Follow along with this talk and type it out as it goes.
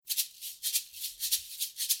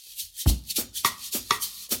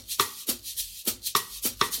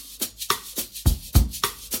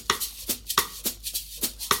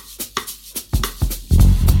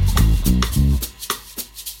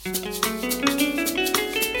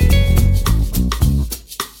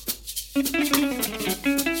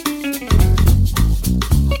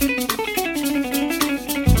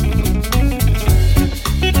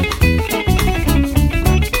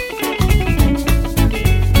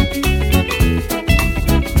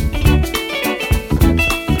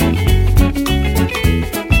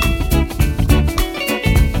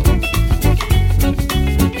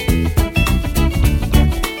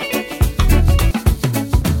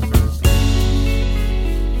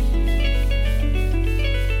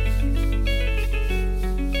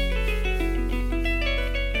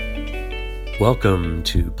Welcome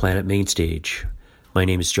to Planet Mainstage. My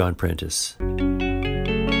name is John Prentice.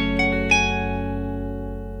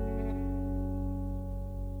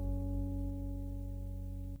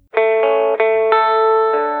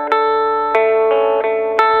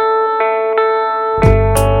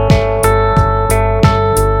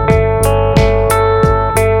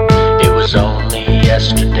 It was only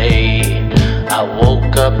yesterday I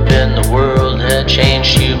woke up and the world had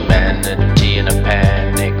changed. Humanity in a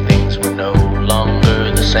panic, things were no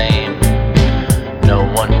longer the same. No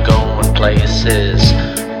one going places,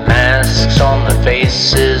 masks on their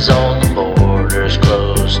faces, all the borders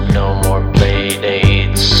closed. No more play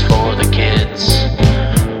dates for the kids,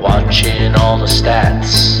 watching all the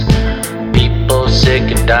stats. People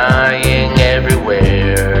sick and dying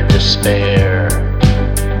everywhere, despair.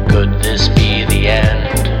 Could this be the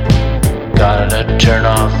end? Gotta turn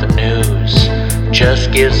off the news,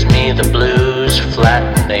 just gives me the blues.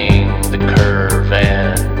 Flattening the curve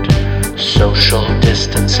and social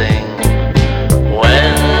distancing.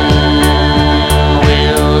 When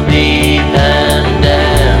will the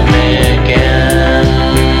pandemic end?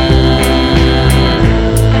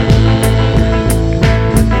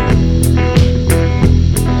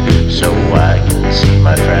 So I can see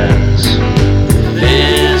my friends.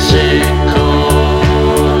 Physical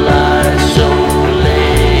isolation.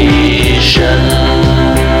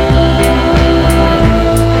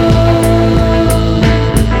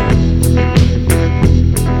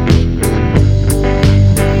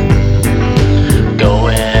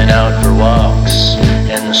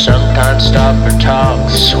 Sometimes stop for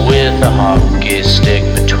talks with a hockey stick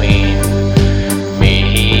between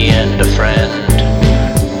me and a friend.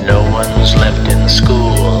 No one's left in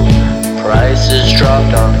school, prices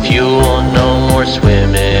dropped on fuel, no more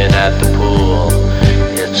swimming at the pool.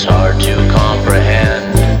 It's hard to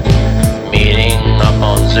comprehend, meeting up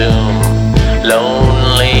on Zoom,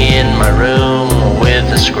 lonely in my room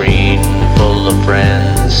with a screen full of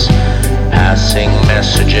friends, passing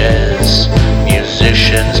messages.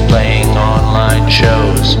 Musicians playing online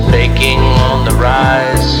shows, baking on the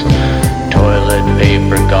rise. Toilet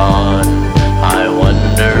paper gone, I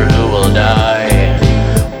wonder who will die.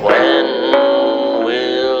 When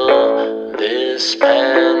will this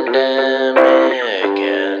pandemic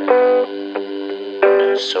end?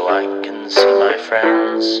 So I can see my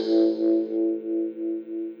friends.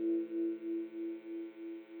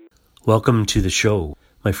 Welcome to the show.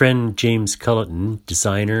 My friend James Culleton,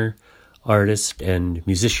 designer, artist, and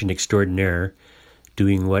musician extraordinaire,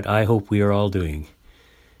 doing what I hope we are all doing,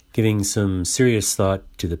 giving some serious thought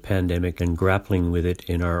to the pandemic and grappling with it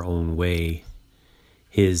in our own way.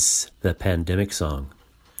 His The Pandemic Song.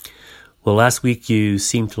 Well, last week you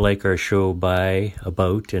seemed to like our show by,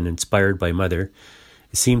 about, and inspired by Mother.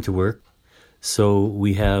 It seemed to work. So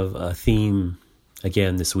we have a theme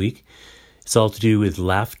again this week. It's all to do with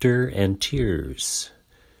laughter and tears.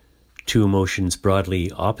 Two emotions broadly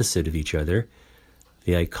opposite of each other,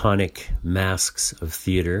 the iconic masks of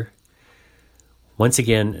theater. Once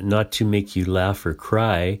again, not to make you laugh or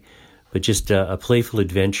cry, but just a playful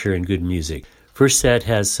adventure and good music. First set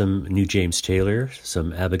has some new James Taylor,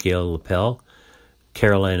 some Abigail Lapel,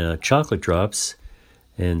 Carolina Chocolate Drops,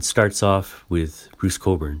 and starts off with Bruce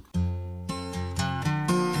Cockburn.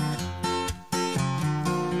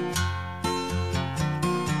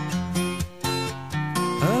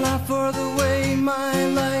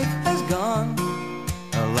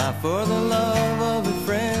 For the love of a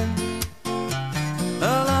friend, a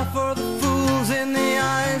laugh for the fools in the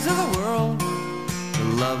eyes of the world, the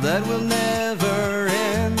love that will never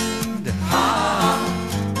end. Ha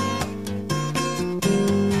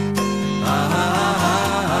ha ha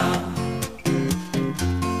ha.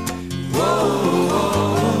 Whoa, whoa,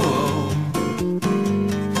 whoa.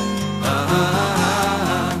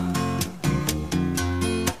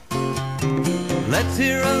 Let's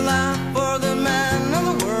hear a laugh for the man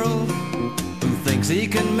of the world who thinks he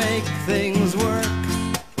can make things work.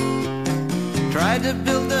 Tried to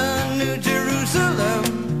build a new Jerusalem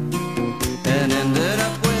and ended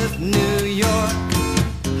up with New York.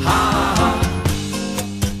 Ha ha.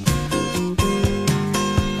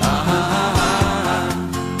 Ha ha ha ha.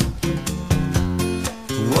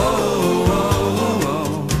 Whoa, whoa, whoa.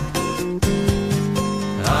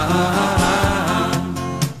 Ha ha ha ha.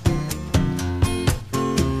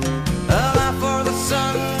 A laugh for the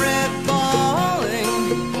sun red falling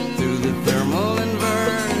through the thermal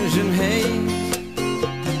inversion haze.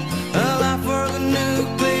 A laugh for the new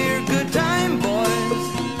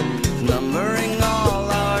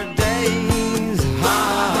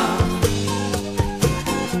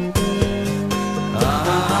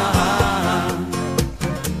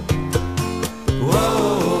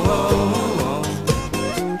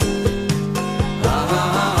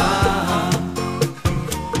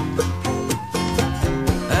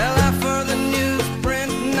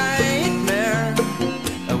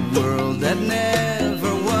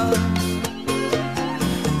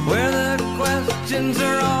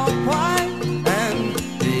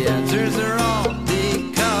tears are all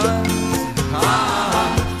because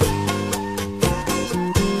ah,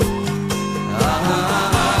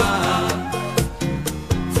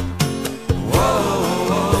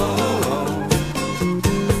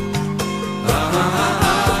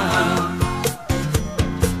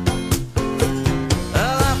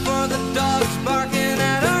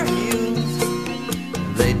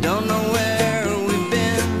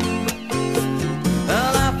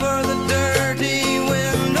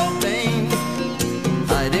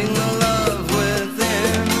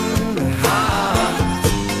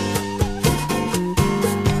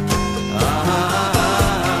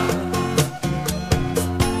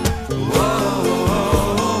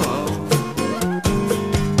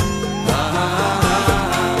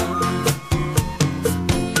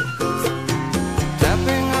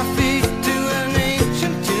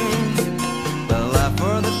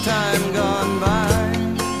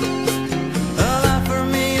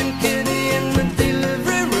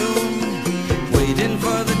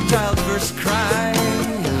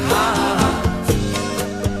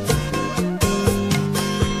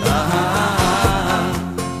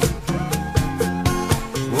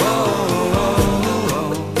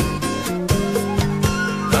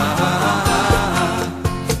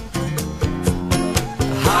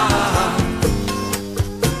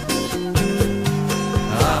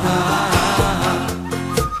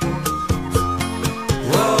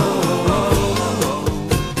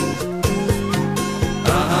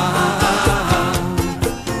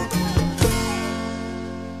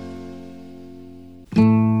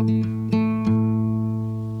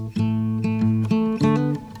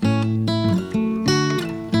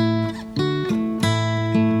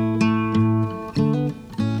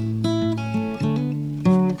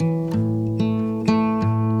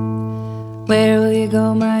 Where will you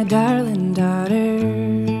go, my darling daughter?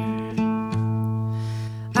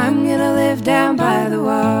 I'm gonna live down by the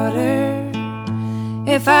water.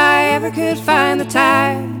 If I ever could find the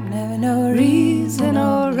time, never no reason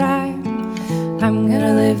or rhyme, I'm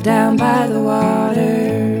gonna live down by the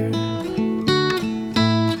water.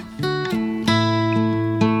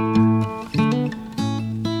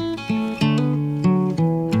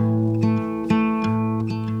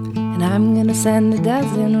 And I'm gonna send a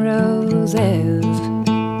dozen roses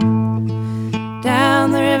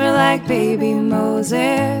down the river like baby Moses,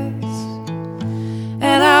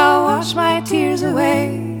 and I'll wash my tears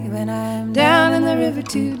away when I'm down in the river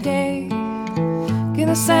today.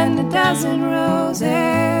 Gonna send a dozen roses,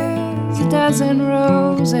 a dozen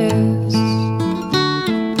roses.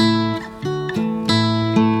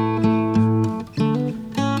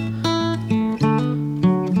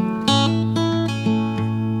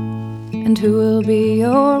 And who will be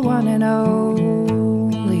your one and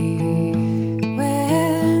only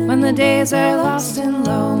when the days are lost and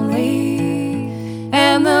lonely,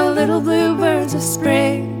 and the little bluebirds of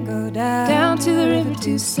spring go down to the river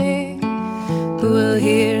to sing? Who will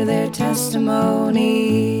hear their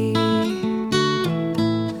testimony?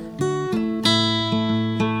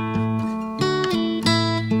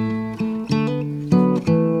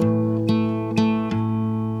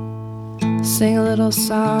 Sing a little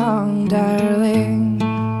song, darling.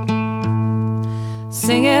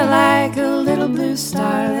 Sing it like a little blue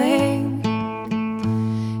starling,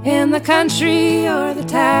 in the country or the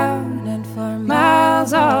town, and for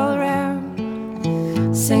miles all around.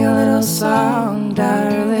 Sing a little song,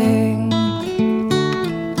 darling.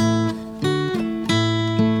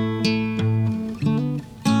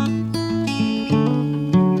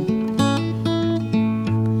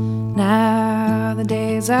 Now the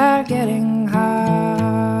days are getting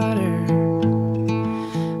hotter.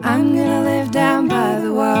 I'm gonna live down by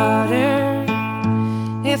the water.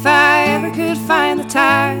 If I ever could find the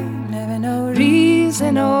time, never no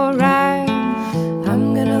reason or rhyme,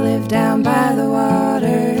 I'm gonna live down by the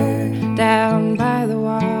water, down by the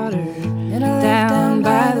water, down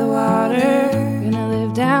by the water, gonna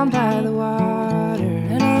live down by the water,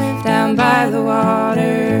 down by the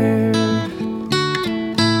water.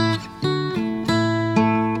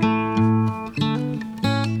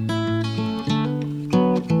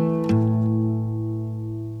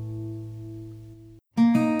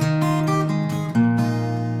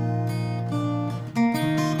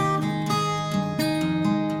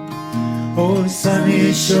 Oh, sun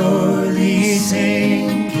is surely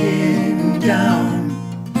sinking down,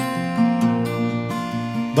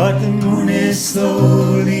 but the moon is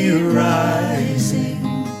slowly rising.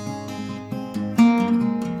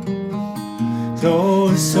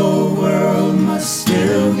 This whole world must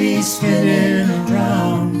still be spinning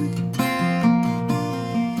around.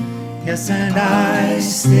 Yes, and I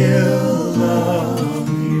still love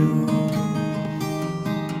you.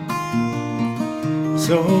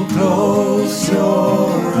 So close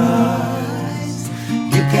your eyes.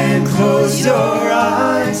 You can close your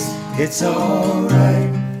eyes. It's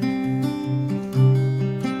alright.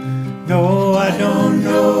 No, I don't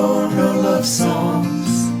know no love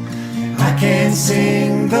songs. I can't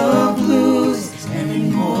sing the blues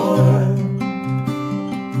anymore.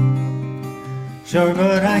 Sure,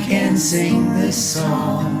 but I can sing this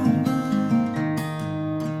song.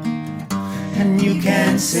 And you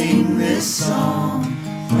can sing this song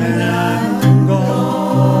when I'm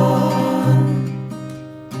gone.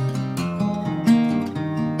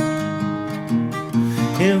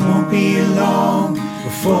 It won't be long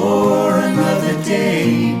before another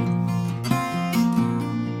day.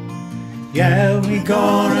 Yeah, we're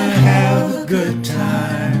gonna have a good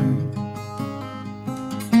time.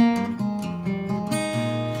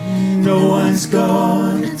 No one's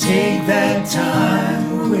gonna take that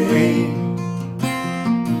time away.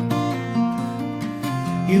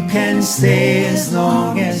 You can stay as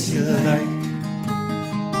long as you like.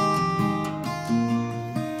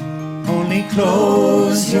 Only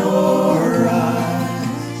close your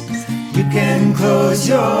eyes. You can close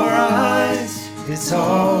your eyes. It's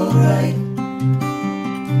alright.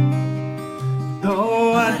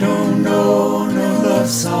 No, I don't know no love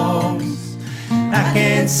songs. I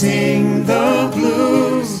can't sing the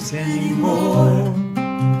blues anymore.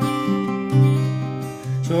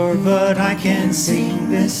 Sure, but I can sing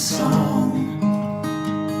this song.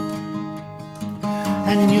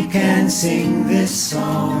 And you can sing this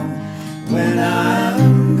song when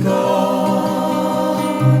I'm gone.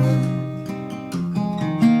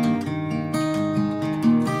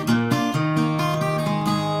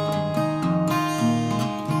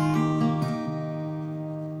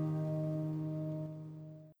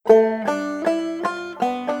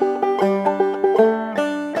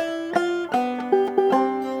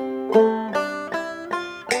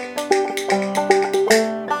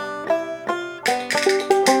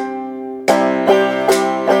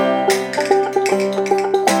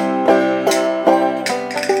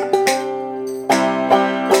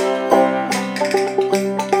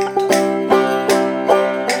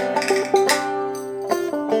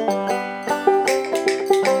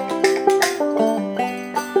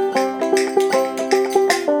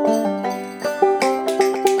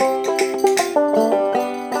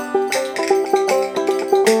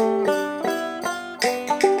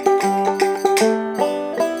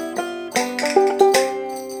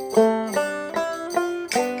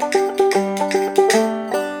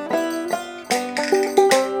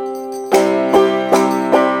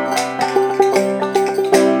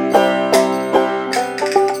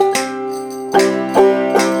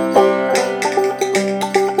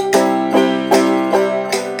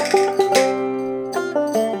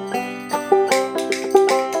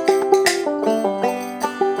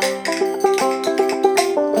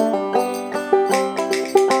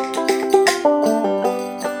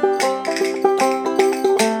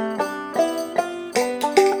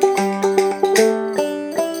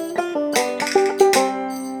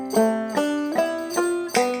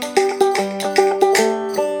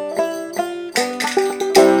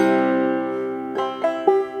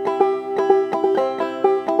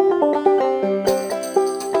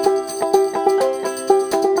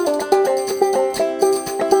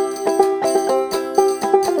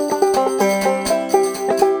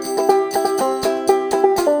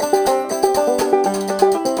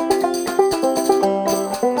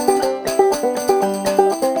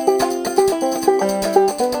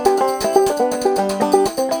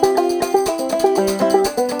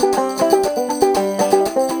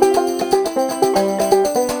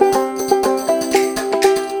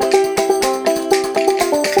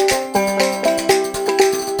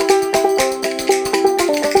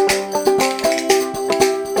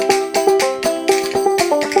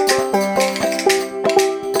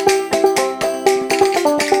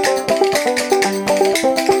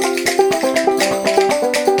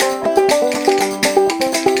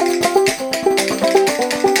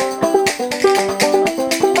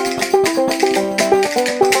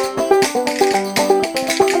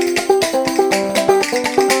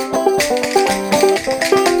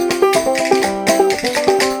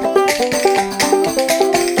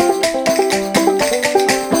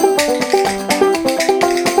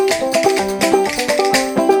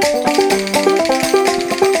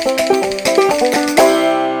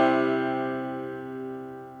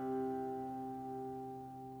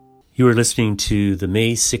 You are listening to the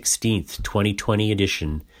May 16th, 2020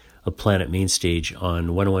 edition of Planet Mainstage on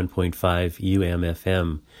 101.5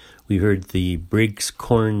 UMFM. We heard the Briggs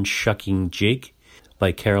Corn Shucking Jig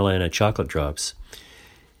by Carolina Chocolate Drops.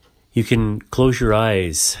 You can Close Your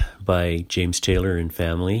Eyes by James Taylor and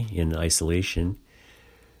Family in Isolation.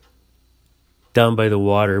 Down by the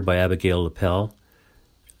Water by Abigail Lapel.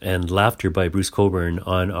 And Laughter by Bruce Cockburn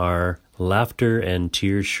on our Laughter and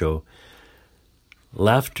Tears show.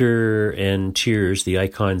 Laughter and tears, the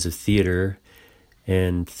icons of theater.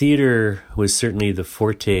 And theater was certainly the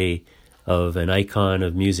forte of an icon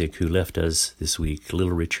of music who left us this week,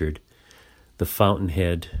 Little Richard, the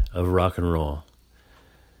fountainhead of rock and roll.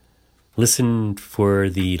 Listen for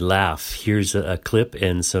the laugh. Here's a clip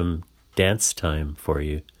and some dance time for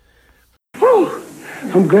you. Whew.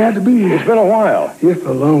 I'm glad to be here. It's been a while. Yes,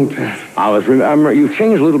 a long time. You've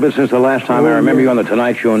changed a little bit since the last time. I remember you on the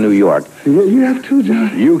Tonight Show in New York. Yeah, you have too,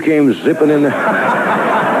 John. You came zipping in there.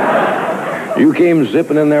 You came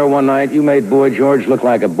zipping in there one night. You made Boy George look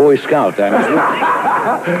like a Boy Scout. You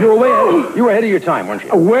were ahead of your time, weren't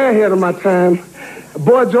you? Way ahead of my time.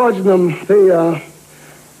 Boy George and them, they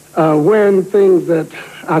wearing things that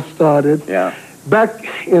I started. Yeah. Back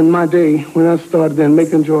in my day, when I started in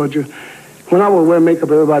Macon, Georgia, when I would wear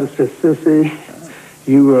makeup, everybody said, "Sissy,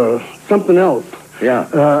 you were something else." Yeah.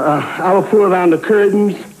 I would pull down the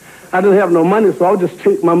curtains. I didn't have no money, so I would just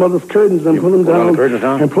take my mother's curtains and pull them down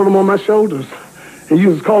and put them on my shoulders. And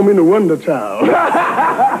you just call me the Wonder Child.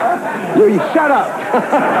 Yo, you shut up.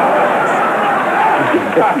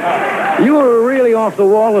 You were really off the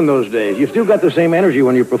wall in those days. You still got the same energy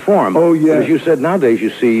when you perform. Oh, yeah. But as you said, nowadays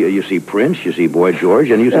you see Prince, you see Boy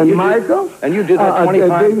George, and you and Michael. And you did that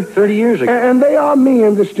 25, 30 years ago. And they are me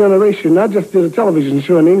in this generation. I just did a television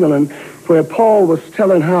show in England where Paul was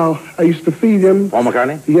telling how I used to feed him. Paul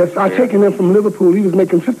McCartney? Yes, I taken him from Liverpool. He was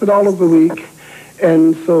making $50 a week.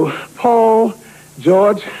 And so Paul,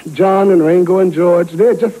 George, John, and Ringo and George, they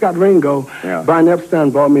had just got Ringo. Yeah. Brian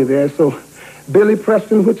Epstein brought me there. So Billy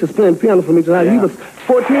Preston, which is playing piano for me tonight, he was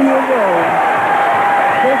 14 years old.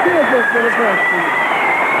 Let's hear this, Billy Preston.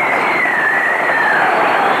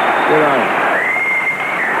 Good on.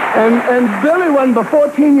 And Billy wasn't but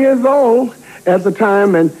 14 years old at the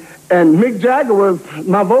time, and Mick Jagger was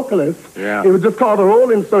my vocalist. Yeah. It was just called the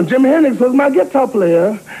Rolling Stone. Jimi Hendrix was my guitar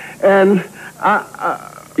player, and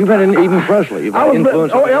You've had even Presley. You've had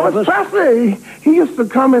influence. Elvis Presley. He used to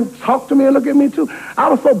come and talk to me and look at me, too. I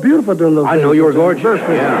was so beautiful during those days. I know you were gorgeous.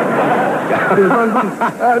 Yeah.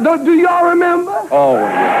 Do y'all remember? Oh, you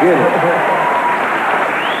kidding.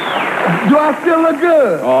 Do I still look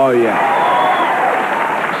good? Oh, yeah.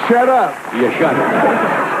 Shut up. Yeah, shut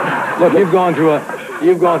up. Look, you've gone through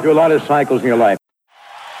a lot of cycles in your life. I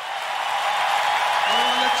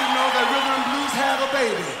want to let you know that rhythm and blues had a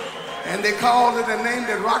baby, and they called it and named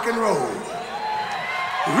it rock and roll.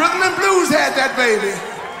 Rhythm and blues had that baby,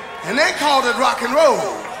 and they called it rock and roll.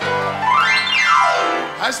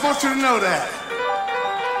 I just want you to know that.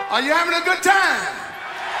 Are you having a good time?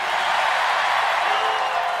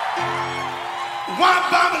 Wah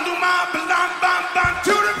bam do ma bam bam bam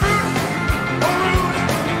to the fruit.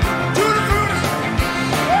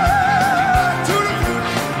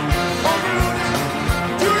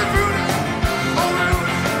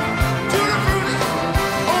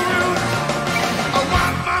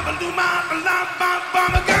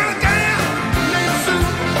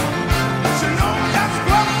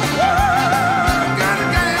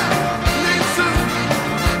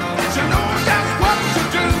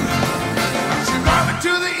 To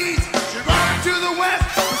the east, she's going to the west.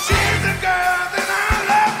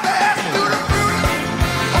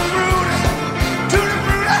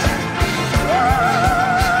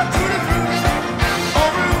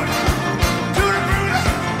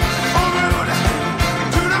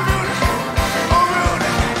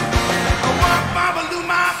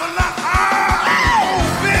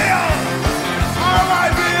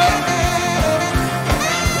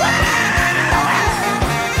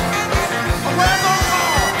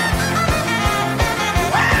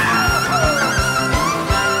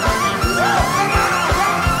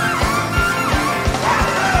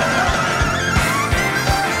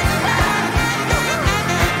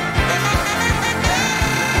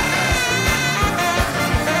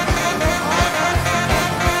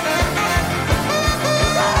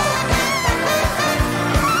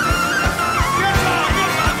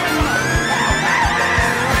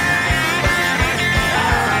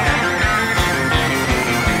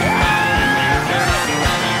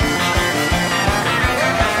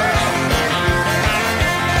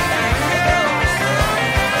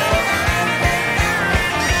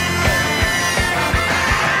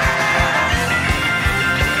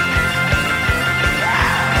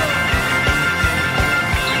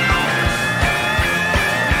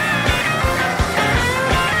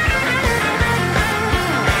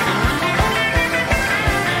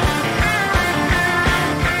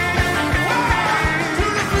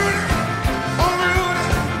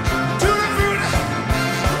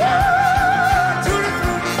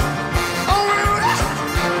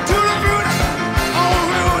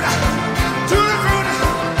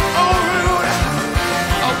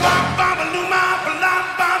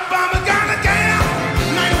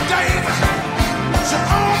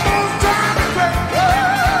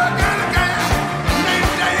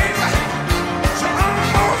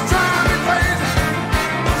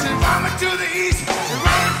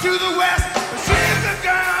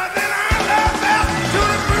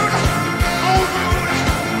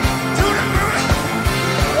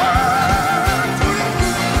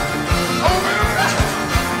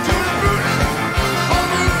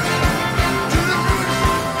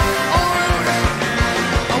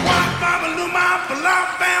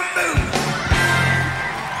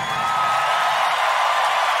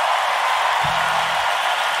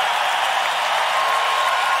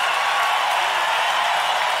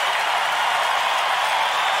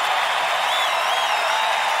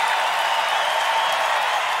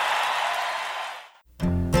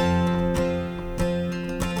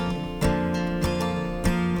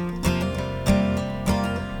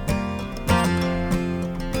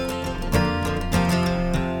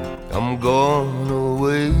 going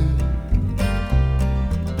away,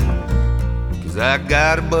 'cause I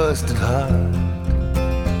got a busted heart.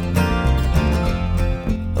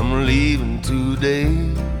 I'm leaving today.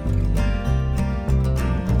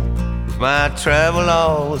 If my travel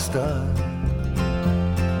all will start,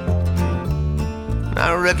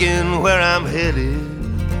 I reckon where I'm headed,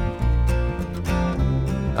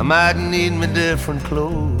 I might need me different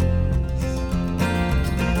clothes.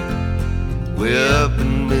 Way up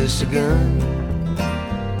in Michigan,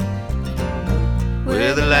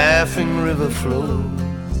 where the Laughing River flows.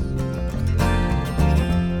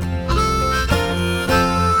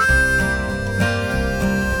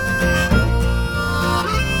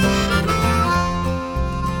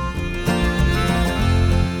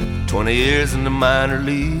 Years in the minor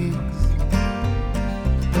leagues,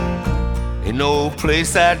 ain't no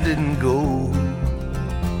place I didn't go.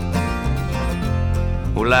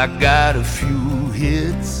 Well, I got a few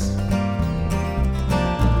hits,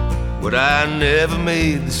 but I never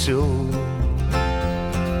made the show.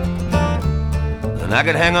 And I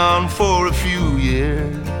could hang on for a few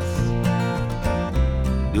years,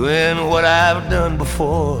 doing what I've done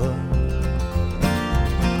before.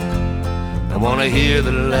 I wanna hear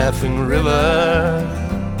the Laughing River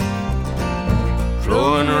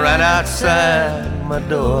flowing right outside my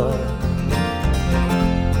door.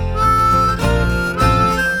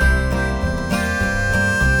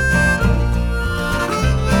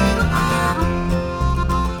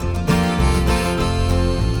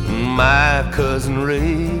 My cousin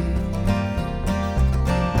Ray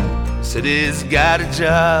said he's got a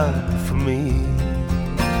job for me,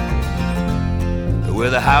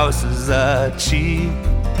 where the houses are cheap,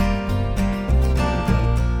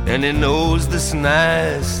 and he knows this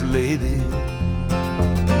nice lady.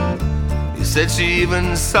 He said she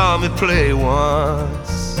even saw me play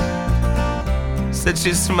once, said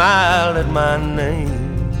she smiled at my name.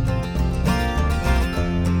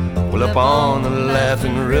 Well, up on the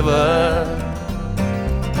Laughing River,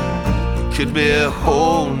 it could be a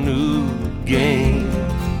whole new game.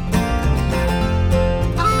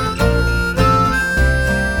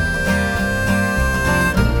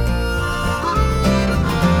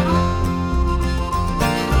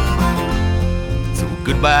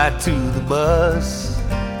 Goodbye to the bus,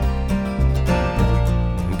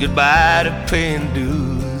 and goodbye to paying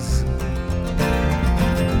dues.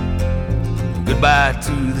 Goodbye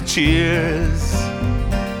to the cheers,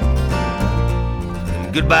 and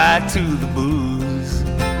goodbye to the booze.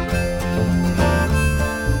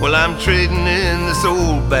 Well, I'm trading in this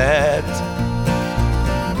old bat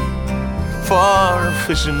for a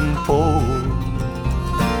fishing pole.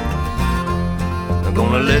 I'm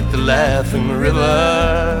gonna let the Laughing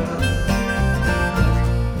River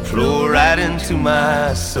flow right into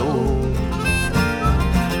my soul.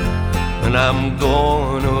 And I'm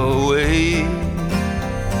going away,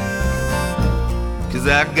 'cause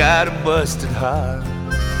I got a busted heart.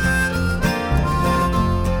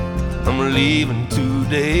 I'm leaving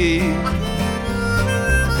today.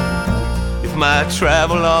 If my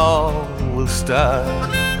travel all will start,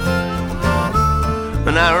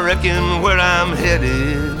 and I reckon where I'm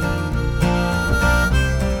headed,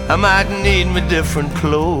 I might need me different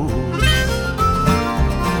clothes.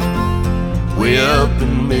 Way up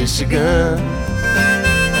in Michigan,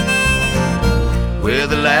 where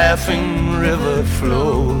the Laughing River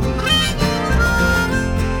flows.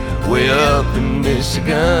 Way up in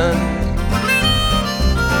Michigan,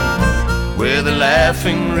 where the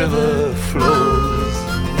Laughing River flows.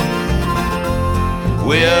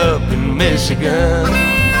 Way up in Michigan.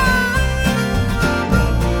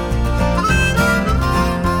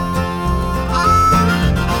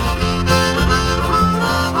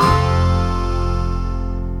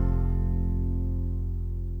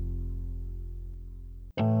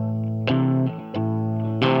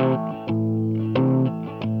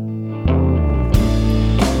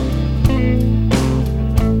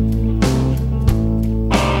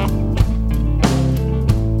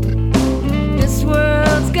 This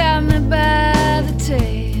world's got me by the tail.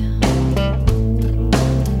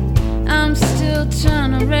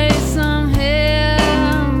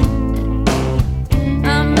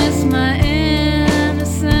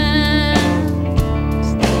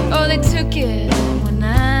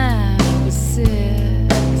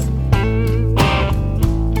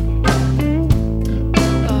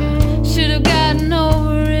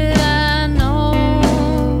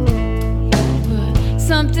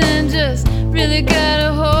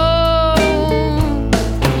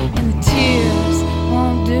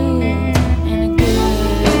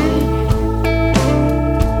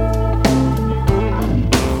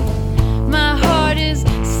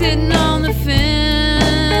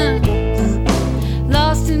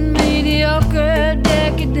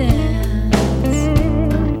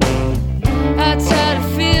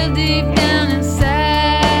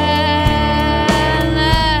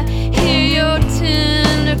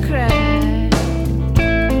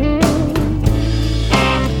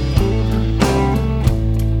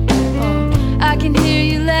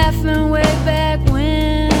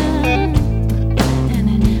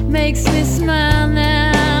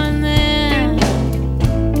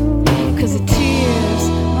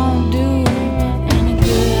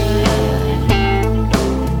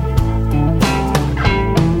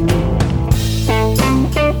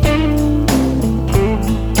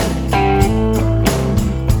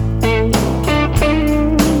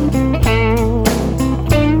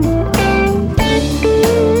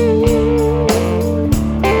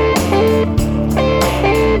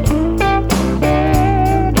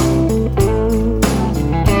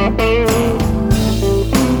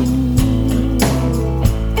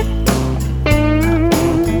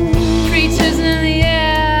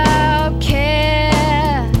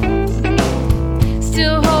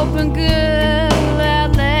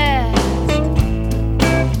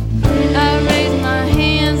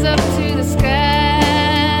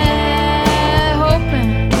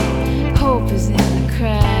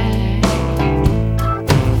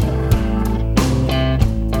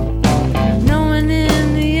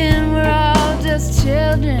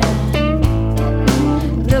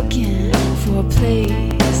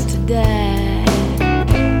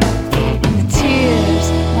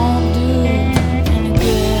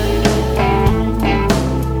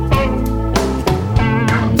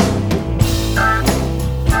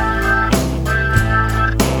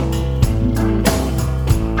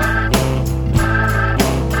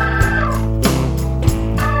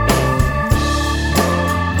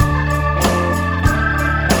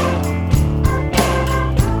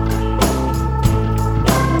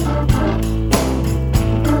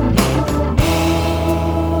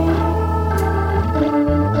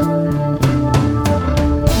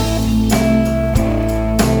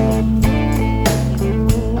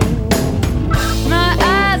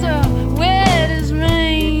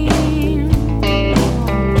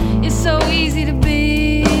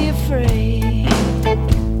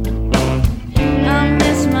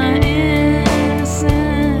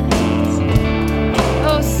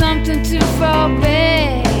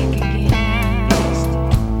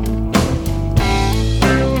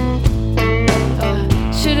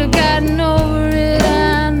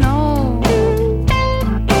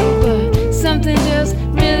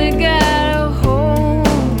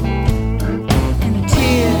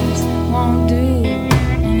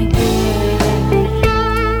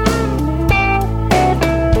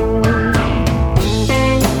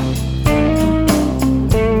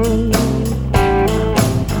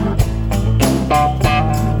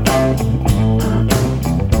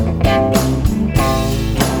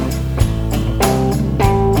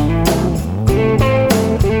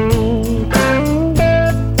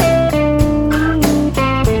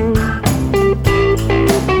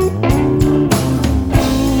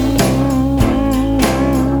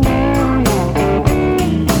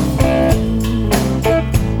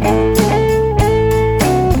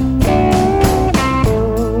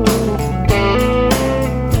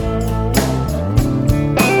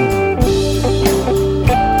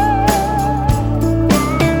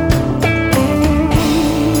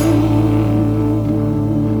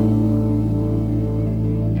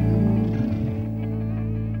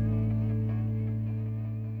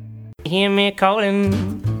 hear me calling.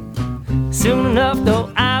 Soon enough,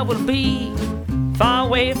 though, I will be far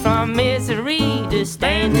away from misery, just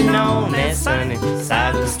standing on that sunny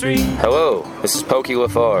side of the street. Hello, this is Pokey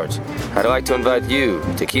Lafarge. I'd like to invite you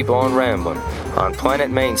to keep on rambling on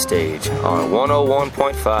Planet Mainstage on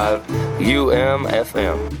 101.5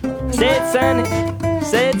 UMFM. Said sunny,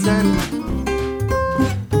 said sunny.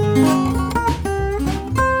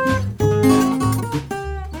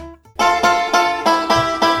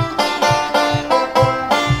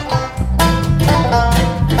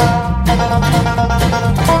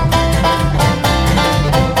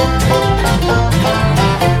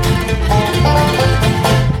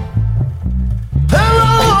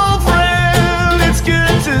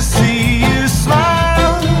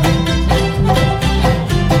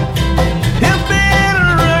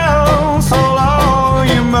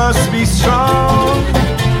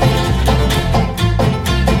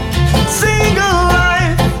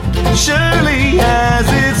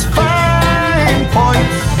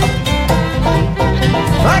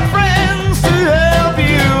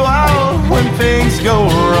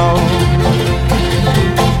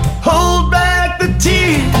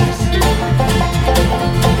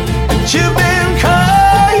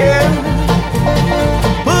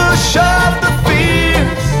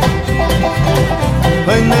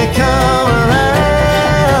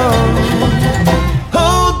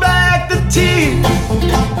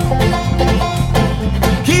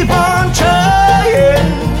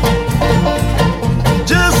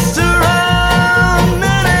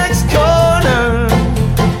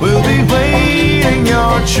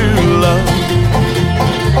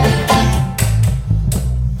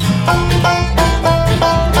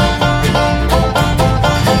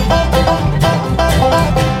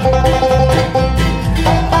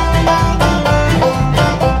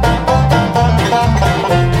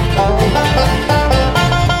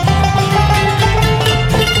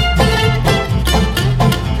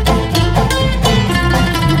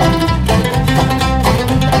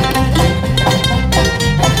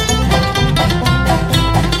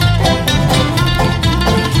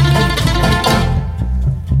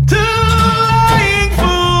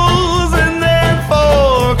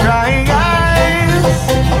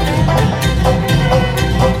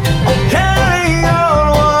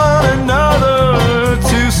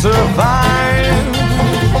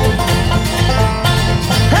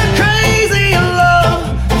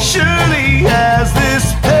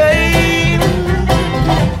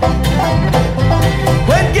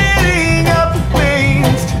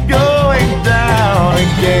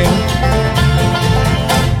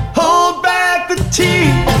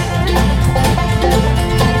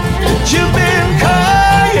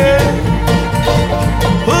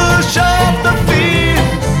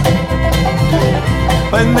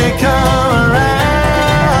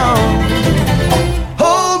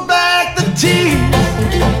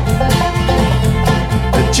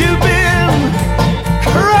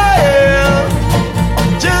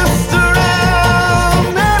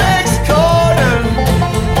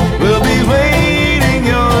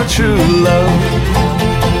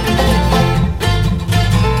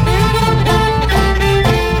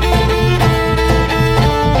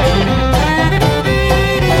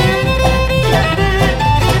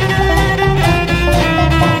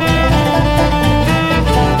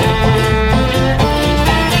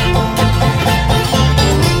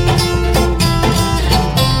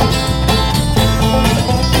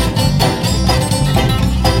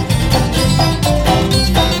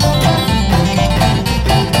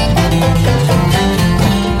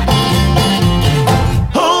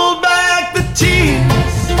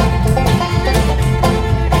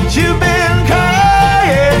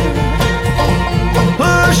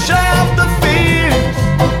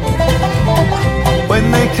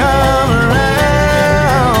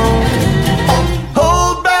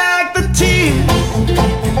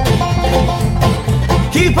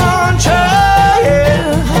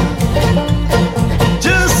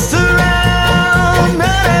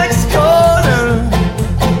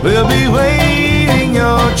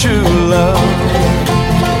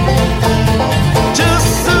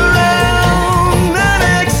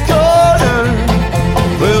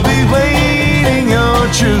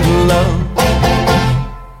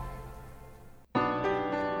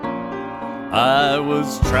 I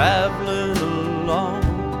was traveling along,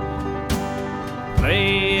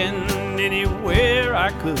 playing anywhere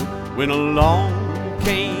I could, when along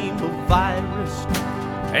came a virus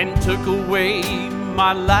and took away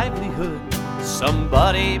my livelihood.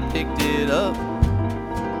 Somebody picked it up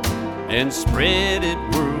and spread it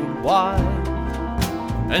worldwide,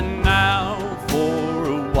 and now for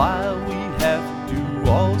a while we have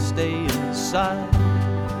to all stay in side.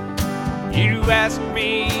 You ask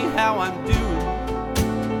me how I'm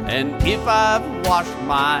doing, and if I've washed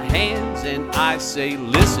my hands, and I say,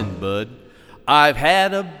 listen, bud, I've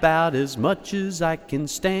had about as much as I can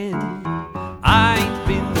stand. I ain't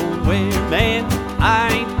been nowhere, man.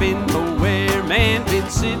 I ain't been nowhere, man. Been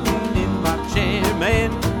sitting in my chair,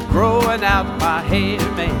 man. Growing out my hair,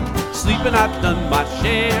 man. Sleeping, I've done my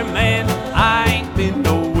share, man. I ain't been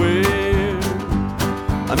nowhere.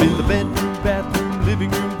 I'm in the bedroom, bathroom, living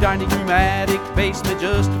room, dining room, attic, basement,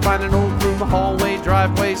 just to find an old room, a hallway,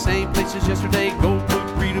 driveway, same place as yesterday. Gold boot,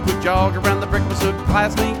 read a book, jog around the brick with a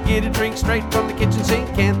glass link, get a drink straight from the kitchen sink.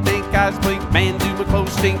 Can't think, eyes blink, man, do my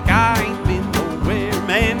clothes stink. I ain't been nowhere,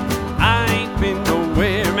 man. I ain't been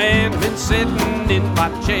nowhere, man. Been sitting in my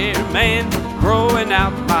chair, man. Growing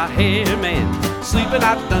out my hair, man. Sleeping,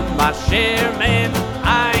 I've done my share, man.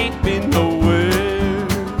 I ain't been nowhere.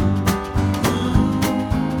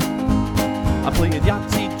 I'm playing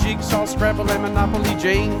Yahtzee, Jigsaw, Scrabble, and Monopoly,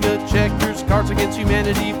 Jenga, checkers, Cards Against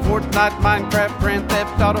Humanity, Fortnite, Minecraft, Grand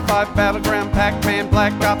Theft Auto 5, Battleground, Pac-Man,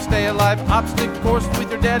 Black Ops, Stay Alive, Obstacle Course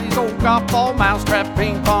with your daddy's old golf ball, Mousetrap,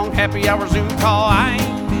 Ping Pong, Happy Hour, Zoom call. I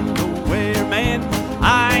ain't been nowhere, man.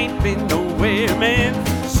 I ain't been nowhere, man.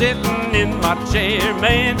 Sitting in my chair,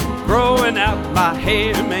 man. Growing out my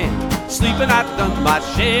hair, man. Sleeping, I've done my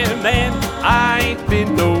share, man. I ain't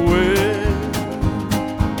been nowhere.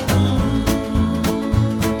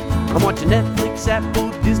 I'm watching Netflix,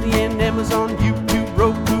 Apple, Disney, and Amazon, YouTube,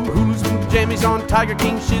 Roku, Hulu's, Jammies on Tiger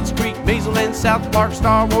King, Schitt's Creek, Maisel, South Park,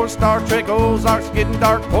 Star Wars, Star Trek, Ozarks, Getting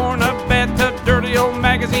Dark, Porn, a beta, dirty old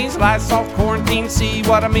magazines, Lies off quarantine, see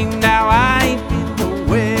what I mean now. I ain't been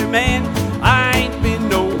nowhere, man. I ain't been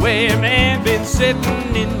nowhere, man. Been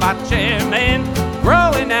sitting in my chair, man.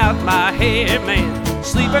 Growing out my hair, man.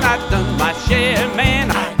 Sleeping, I've done my share,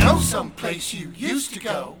 man. I know someplace you used to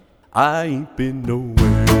go. I ain't been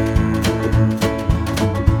nowhere.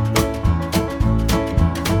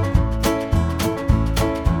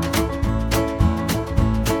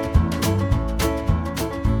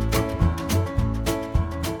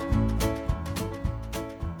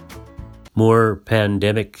 More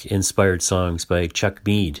pandemic-inspired songs by Chuck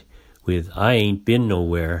Mead with I Ain't Been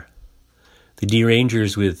Nowhere. The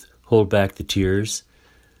Derangers with Hold Back the Tears.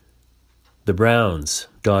 The Browns,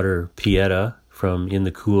 daughter Pieta from In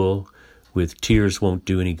the Cool with Tears Won't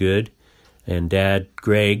Do Any Good. And Dad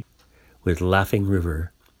Greg with Laughing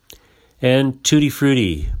River. And Tutti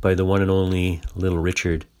Frutti by the one and only Little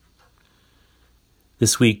Richard.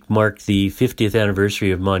 This week marked the 50th anniversary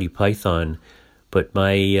of Monty Python, but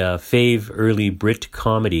my fave early Brit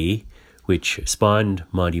comedy, which spawned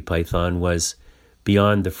Monty Python, was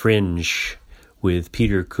Beyond the Fringe with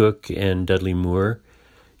Peter Cook and Dudley Moore,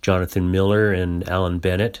 Jonathan Miller and Alan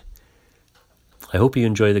Bennett. I hope you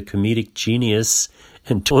enjoy the comedic genius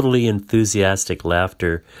and totally enthusiastic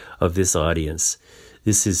laughter of this audience.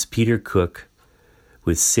 This is Peter Cook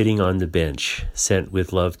with Sitting on the Bench, sent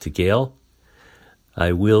with love to Gail.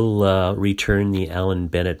 I will return the Alan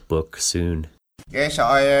Bennett book soon. Yes,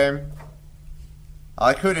 I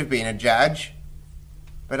could have been a judge,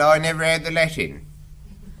 but I never had the letting.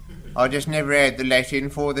 I just never had the letting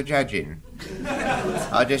for the judging.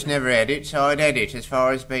 I just never had it, so I'd had it as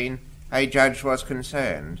far as being a judge was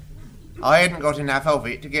concerned. I hadn't got enough of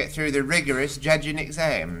it to get through the rigorous judging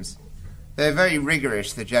exams. They're very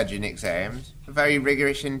rigorous, the judging exams. Very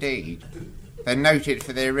rigorous indeed. They're noted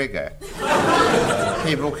for their rigour.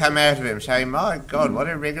 People come out of them saying, my God, what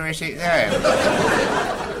a rigorous exam.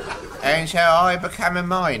 And so I become a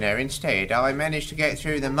miner instead. I managed to get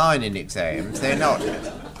through the mining exams. They're not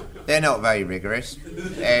very rigorous.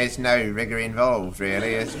 There's no rigour involved,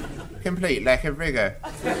 really. There's complete lack of rigour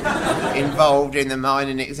involved in the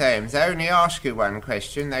mining exams. They only ask you one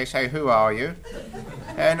question. They say, who are you?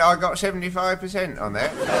 And I got 75% on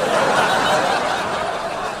that.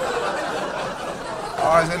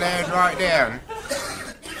 I was allowed right down.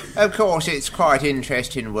 Of course, it's quite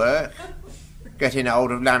interesting work. Getting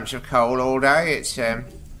hold of lumps of coal all day, it's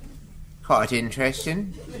quite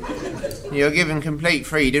interesting. You're given complete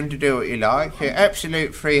freedom to do what you like. You're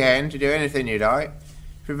absolute free hand to do anything you like,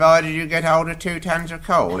 provided you get hold of 2 tons of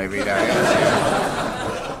coal every day.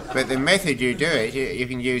 But the method you do it, you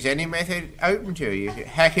can use any method open to you.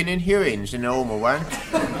 Hacking and hewing's the normal one.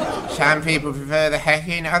 Some people prefer the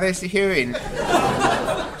hacking, others the hewing.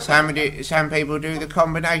 Some people do the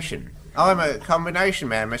combination. I'm a combination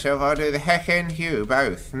man myself. I do the hack and hew,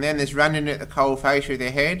 both. And then there's running at the coal face with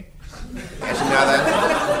your head. That's another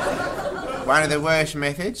one of the worst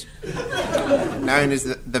methods, known as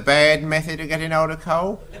the bad method of getting hold of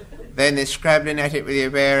coal. Then there's scrabbling at it with your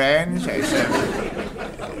bare hands. It's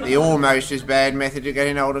the the almost as bad method of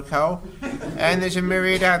getting hold of coal. And there's a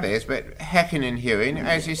myriad others, but hacking and hewing,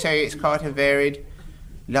 as you say, it's quite a varied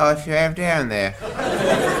life you have down there.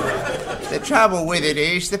 The trouble with it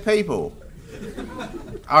is the people.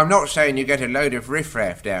 I'm not saying you get a load of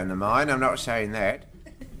riffraff down the mine, I'm not saying that.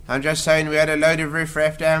 I'm just saying we had a load of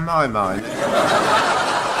riffraff down my mine.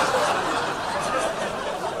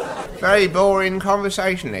 Very boring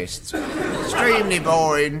conversationalists. Extremely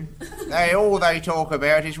boring. All they talk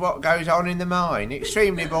about is what goes on in the mine.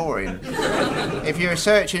 Extremely boring. If you're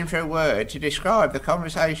searching for a word to describe the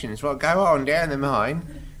conversations, what go on down the mine,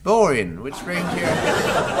 boring would spring to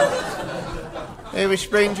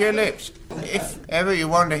your lips. If ever you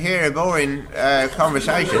want to hear a boring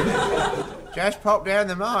conversation, just pop down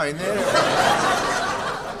the mine.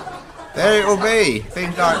 There it will be.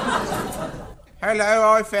 Things like,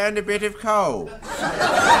 hello, I found a bit of coal.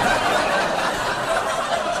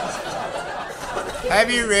 Have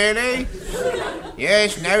you really?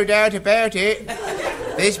 Yes, no doubt about it.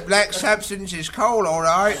 This black substance is coal, all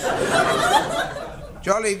right.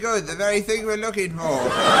 Jolly good, the very thing we're looking for.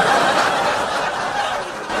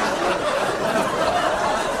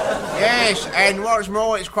 Yes, and what's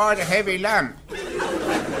more, it's quite a heavy lump.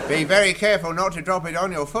 Be very careful not to drop it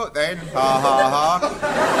on your foot then. Ha ha ha.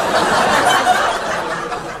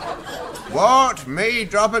 What? Me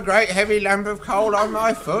drop a great heavy lump of coal on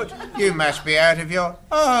my foot? You must be out of your...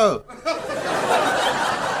 Oh!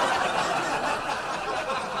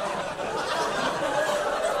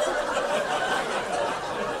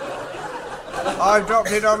 I've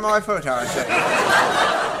dropped it on my foot, I say.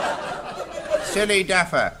 Silly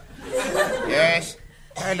duffer. Yes.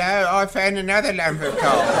 Hello, I found another lump of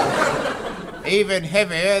coal. Even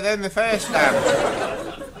heavier than the first lump.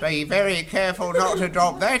 Be very careful not to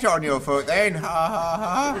drop that on your foot then, ha ha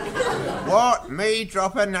ha. What, me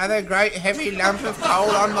drop another great heavy lump of coal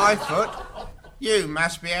on my foot? You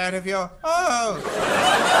must be out of your... Oh!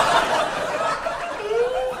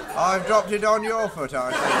 I've dropped it on your foot,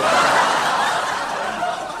 I see.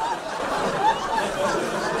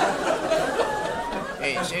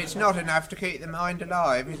 It's not enough to keep the mind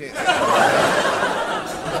alive, is it?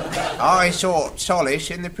 I sought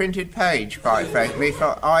solace in the printed page, quite frankly,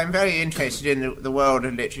 for I'm very interested in the world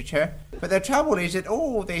of literature, but the trouble is that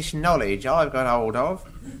all this knowledge I've got hold of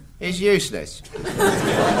is useless.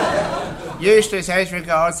 Useless as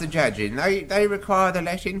regards the judging. They require the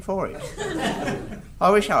letting for it. I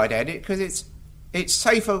wish I'd had it, because it's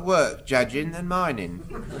safer work judging than mining.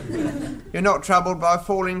 You're not troubled by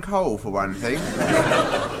falling coal, for one thing.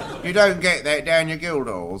 You don't get that down your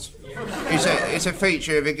Guildhalls. It's a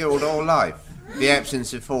feature of a Guildhall life, the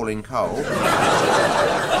absence of falling coal.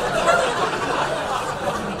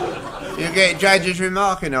 You get judges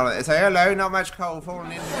remarking on it. They say, hello, not much coal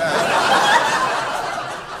falling in today.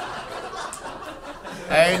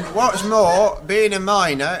 And what's more, being a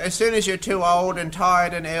miner, as soon as you're too old and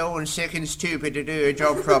tired and ill and sick and stupid to do your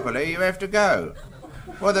job properly, you have to go.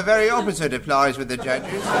 Well, the very opposite applies with the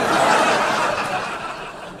judges.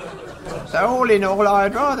 So all in all,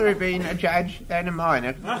 I'd rather have been a judge than a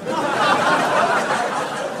miner.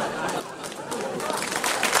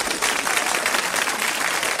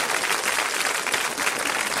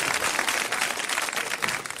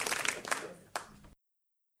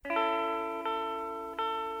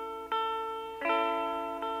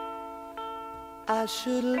 I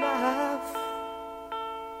should laugh,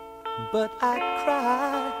 but I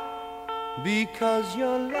cry, because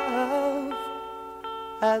your love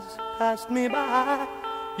has passed me by.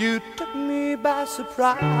 You took me by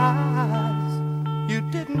surprise. You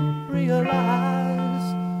didn't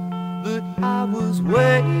realize that I was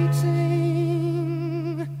waiting.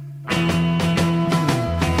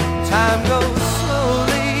 Time goes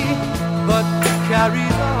slowly, but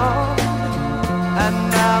carries on, and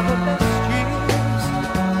now the best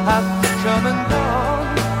have come and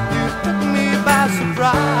gone. You took me by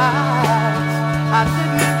surprise. I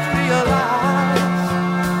didn't realize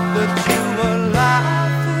that you were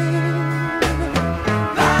laughing.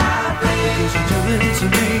 Cause you're doing to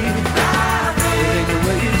me everything the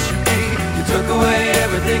way it should be. You took away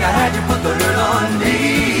everything I had, you put the hurt on me.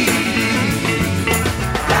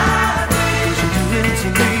 Cause you're doing to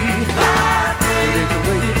me everything the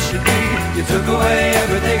way it should be. You took away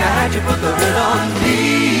everything I had, you put the hurt on me.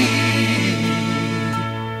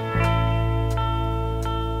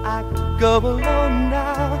 I go alone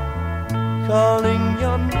now, calling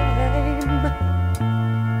your name,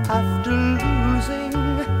 after losing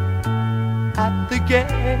at the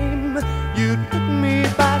game. You took me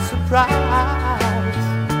by surprise.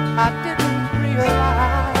 I didn't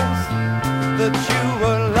realize that you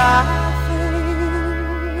were laughing.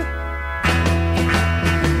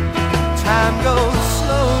 time goes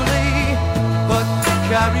slowly, but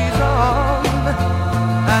carries on.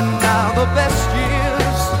 And now the best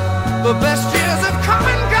years have come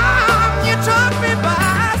and gone. You took me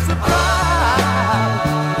by surprise.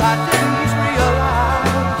 I didn't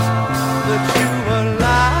realize that you were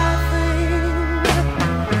laughing.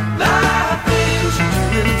 'Cause you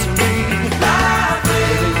did it to me. It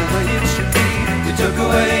ain't the way it should be. You took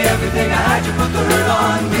away everything I had. You put the hurt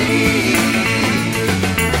on me.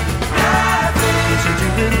 'Cause you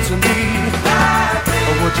did it to me.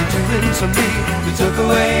 Oh, what you doing to me? You took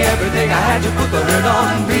away everything I had. You put the hurt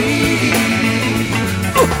on me.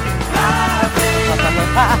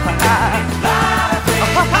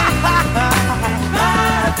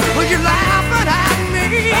 Well, you're laughing at me.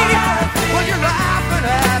 Well, you're laughing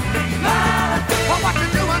at me. Well, what you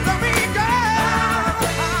doing to me, girl?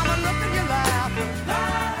 I'm a looking, you're laughing.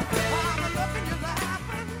 I'm a looking, you're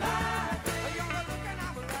laughing.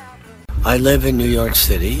 I live in New York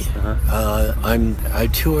City. I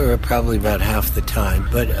tour probably about half the time,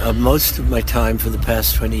 but most of my time for the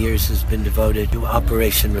past 20 years has been devoted to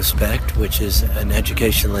Operation Respect, which is an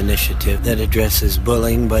educational initiative that addresses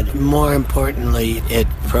bullying, but more importantly, it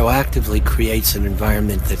proactively creates an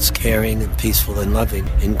environment that's caring and peaceful and loving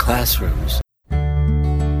in classrooms.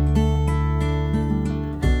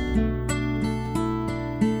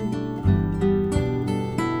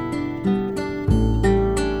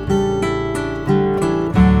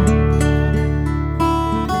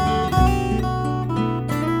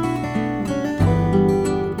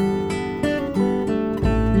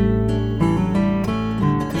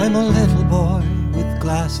 I'm a little boy with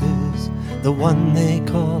glasses, the one they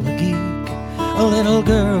call a geek. A little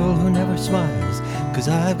girl who never smiles, 'cause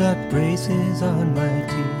I've got braces on my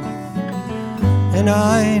teeth. And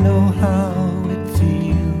I know how it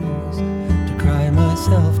feels to cry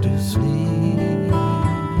myself to sleep.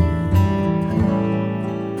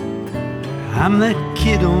 I'm that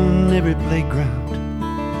kid on every playground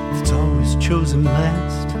that's always chosen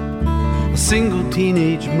last. A single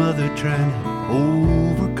teenage mother trying to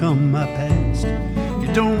overcome my past. You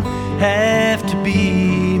don't have to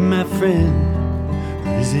be my friend,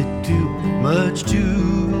 or is it too much to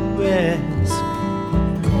ask?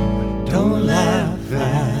 Don't laugh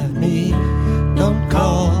at me, don't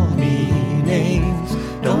call me names,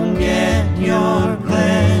 don't get your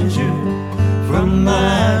pleasure from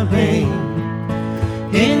my pain.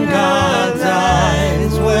 In God's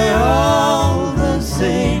eyes, we're all the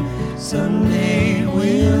same. Someday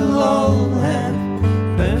we'll all have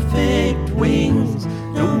perfect wings.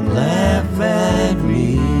 Don't laugh at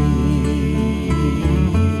me.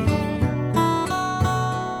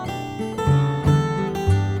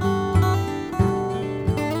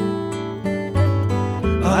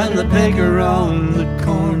 I'm the beggar on the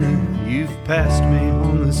corner. You've passed me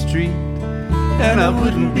on the street, and I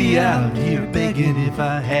wouldn't be out here begging if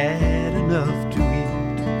I had enough to eat.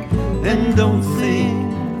 And don't think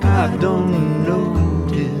I don't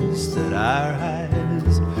notice that our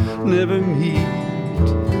eyes never meet.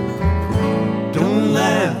 Don't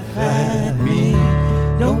laugh at me,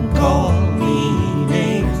 don't call me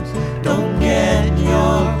names, don't get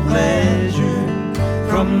your pleasure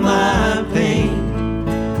from my pain.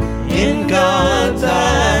 In God's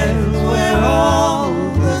eyes, we're all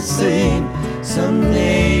the same.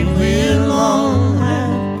 Someday we'll all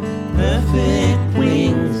have perfect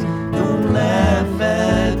wings. Don't laugh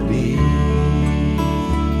at me.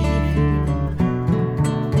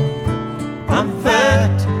 I'm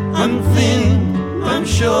fat, I'm thin, I'm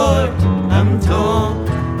short, I'm tall,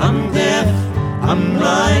 I'm deaf, I'm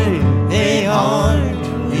blind. They aren't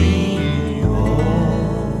we all?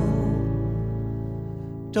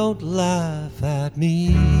 Don't laugh at me,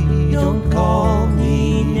 don't call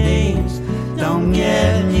me names, don't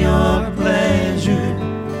get your pleasure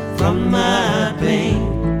from my pain.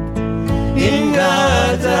 In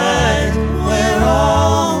God's eyes, we're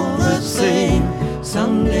all the same.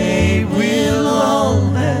 Someday we'll all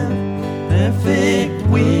have perfect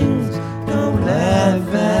wings. Don't laugh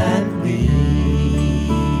at me.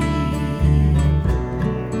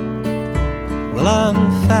 Well, I'm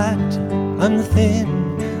fat, I'm thin,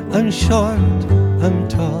 I'm short, I'm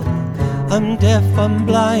tall, I'm deaf, I'm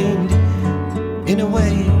blind. In a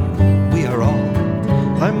way, we are all.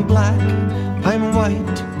 I'm black, I'm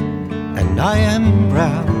white, and I am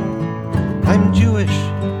brown. I'm Jewish,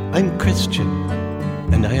 I'm Christian,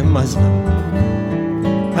 and I am Muslim.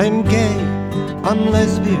 I'm gay, I'm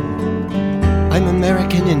lesbian, I'm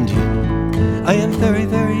American Indian. I am very,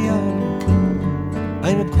 very young,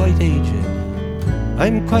 I'm quite aged,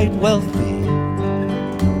 I'm quite wealthy,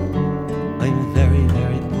 I'm very,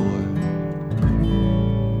 very poor.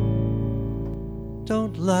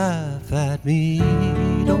 Don't laugh at me,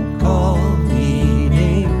 don't call me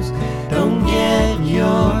names, don't get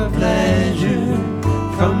your pleasure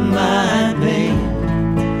from my pain.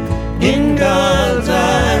 In God's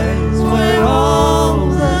eyes, we're all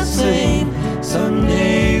the same.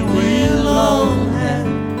 Someday we'll all have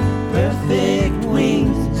perfect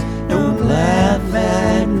wings. Don't laugh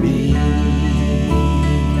at me.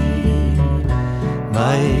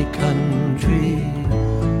 My country,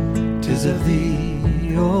 'tis of thee,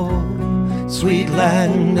 oh, sweet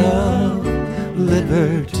land of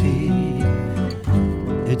liberty.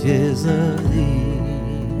 It is of thee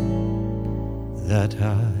that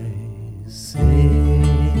I sing.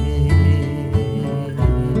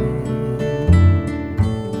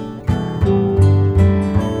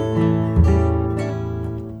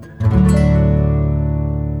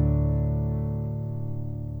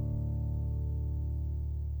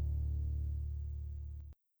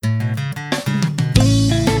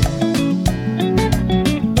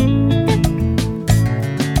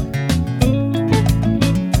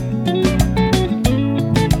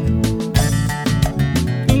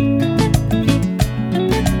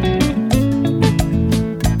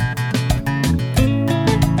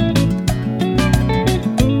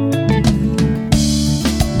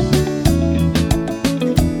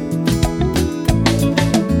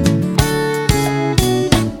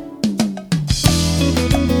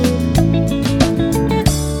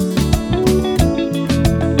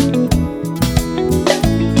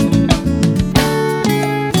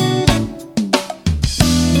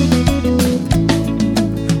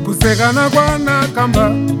 Kusekana kwana kamba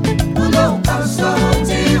Ule ukasa,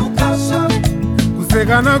 uti ukasa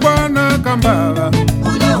Kusekana kwana kamba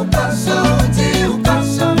Ule ukasa, uti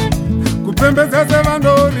ukasa Kupembeza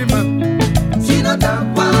sevandorima Chino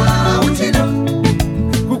takwa, uchino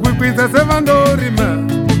Kukwikwiza sevandorima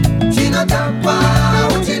Chino takwa,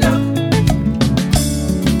 uchino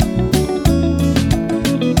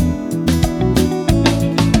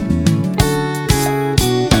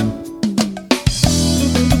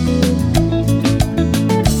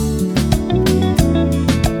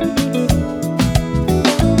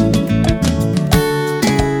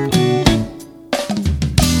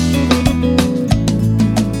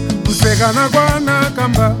Kusekana kwana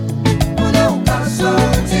kamba Ule ukasa,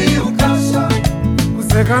 uti ukasa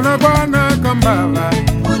Kusekana kwana kamba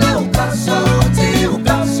Ule ukasa, uti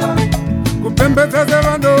ukasa Kupembeza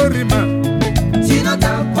sevandorima Chino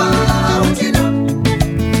takwa, uchino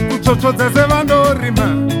Kuchochoza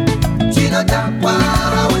sevandorima Chino takwa,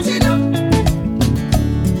 uchino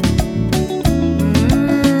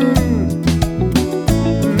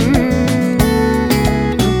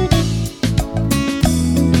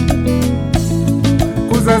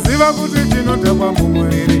Kuzaziva kuti chinotakwa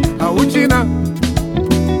mumuviri hauchina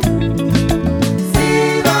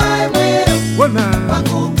Ziva imwero Wona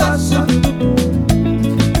Pakukasa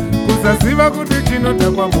Kuzaziva kuti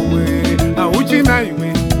chinotakwa mumuviri hauchina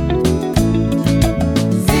iwe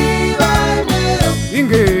Ziva imwero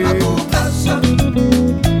Inge Pakukasa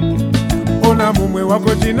Ona mumwe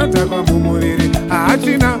wako chinotakwa mumuviri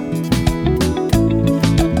hachina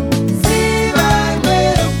Ziva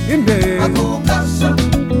imwero Inde Pakukasa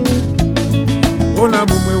Ona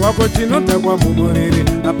mumwe wako chinotakwa mumuviri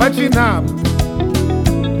hapachina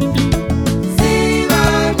Ziva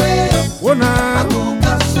imwero Wona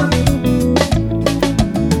Pakukasa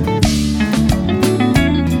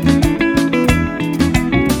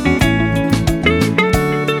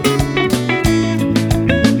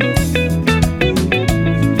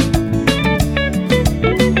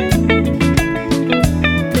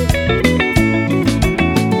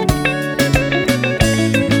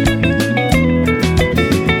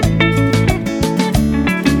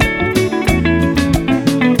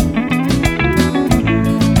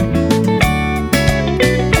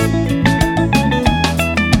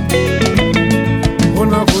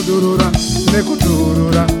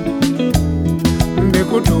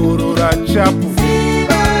Ndekudurura chapu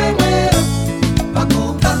Ziva imwero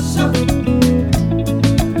Pakukasa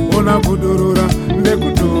Ona kudurura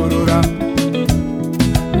ndekudurura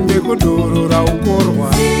Ndekudurura ukorwa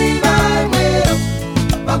Ziva imwero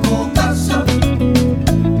Pakukasa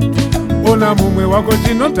Ona mumwe wako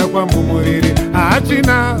chinotakwa mumuriri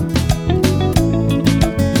hachina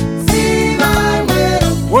Ziva imwero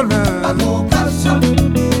Ona Pakukasa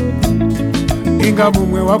Inga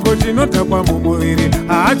mumwe wako chinotakwa mumuviri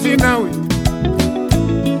hachinawe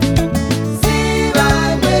Ziva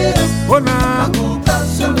imwero Ona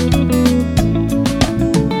Pakukasa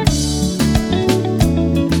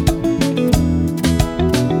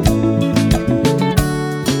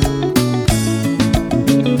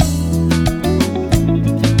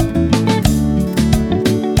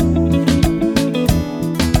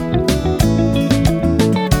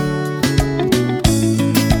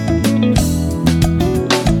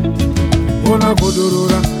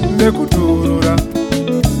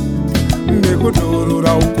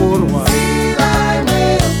ndikudurura ukurwa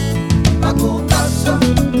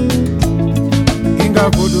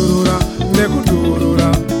ingakudurura ndikudurura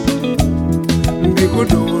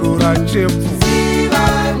ndikudurura chepfu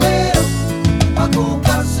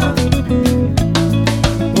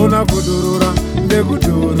unakudurura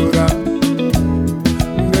ndikudurura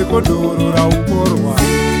ndikudurura ukurwa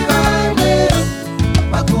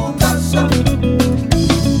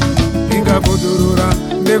ingakudurura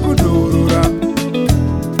ndikudurura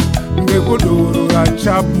ndikudurura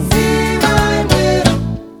chapu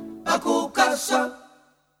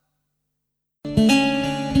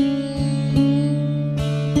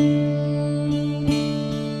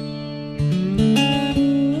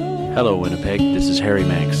Hello, Winnipeg. This is Harry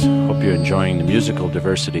Manx. Hope you're enjoying the musical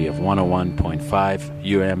diversity of 101.5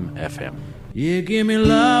 UM-FM. Yeah, give me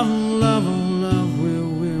love, love, love, will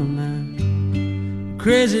now.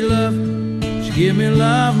 Crazy love, she give me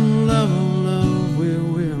love, love, love,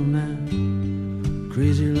 will now.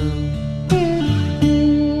 Crazy love.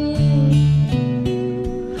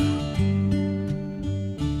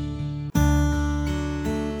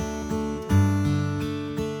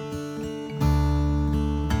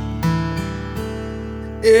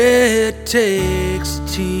 It takes a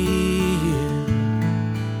tear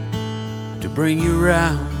to bring you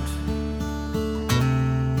round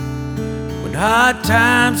when hard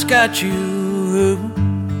times got you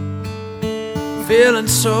feeling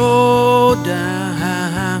so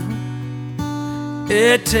down.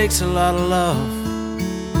 It takes a lot of love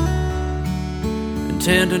and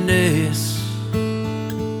tenderness.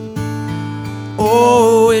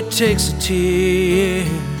 Oh, it takes a tear.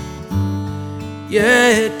 Yeah,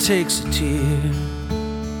 it takes a tear.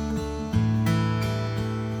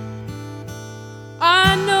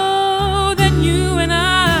 I know that you and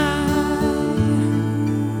I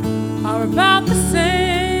are about the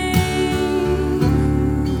same.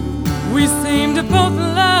 We seem to both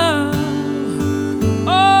love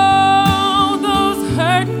all those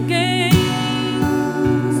hurt games.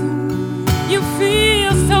 You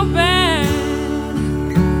feel so bad,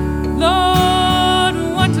 Lord,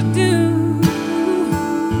 what to do?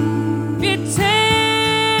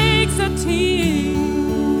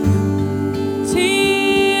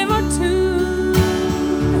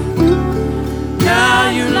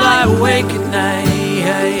 Awake at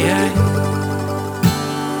night,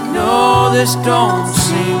 no, this don't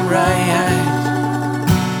seem right.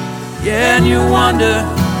 Yeah, and you wonder,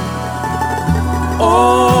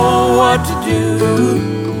 oh, what to do.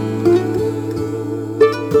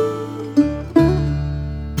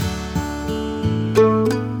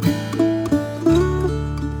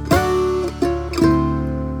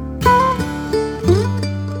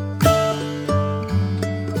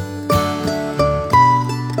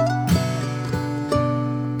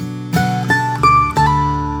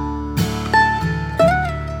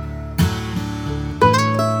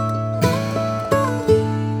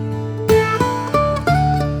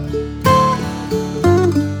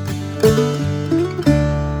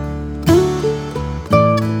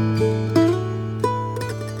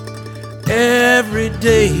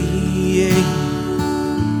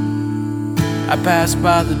 I pass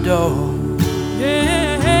by the door,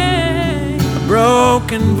 a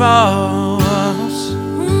broken vase,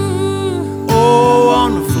 oh,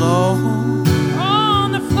 on the floor.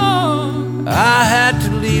 I had to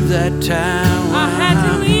leave that town.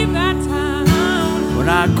 When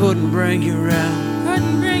I couldn't bring you around.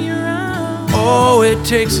 Oh, it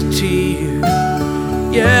takes a tear.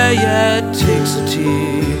 Yeah, it takes a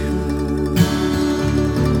tear.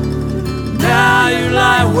 Now you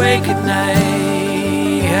lie awake at night.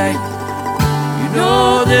 You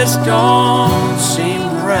know this don't seem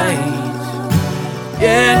right.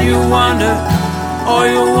 Yeah, and you wonder, oh,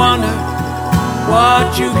 you wonder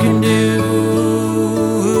what you can do.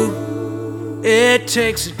 It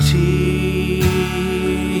takes a tear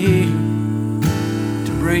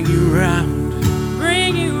to bring you round.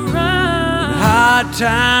 Hard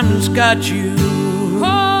times got you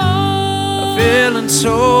feeling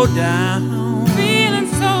so down.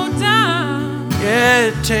 Yeah,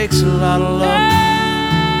 it takes a lot of love,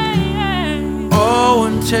 oh,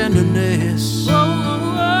 and tenderness.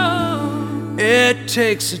 It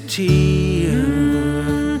takes a tear.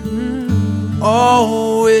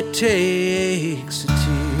 Oh, it takes a tear.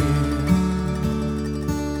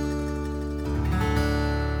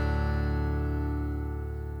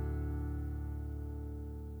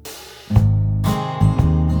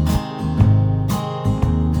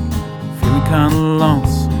 Feeling kinda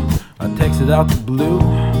lonesome, I texted out the blue.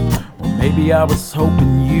 Or maybe I was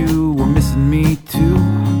hoping you were missing me too.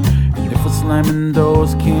 And if what's slamming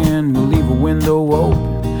doors, can we leave a window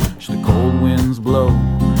open? Should the cold winds blow,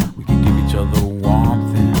 we can give each other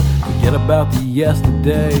warmth and forget about the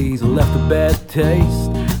yesterdays that left a bad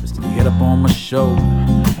taste. Just a head up on my shoulder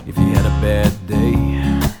if you had a bad day.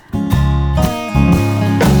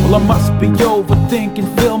 Well, I must be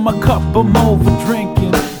overthinking, fill my cup, I'm over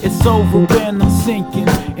drinking. It's over and I'm sinking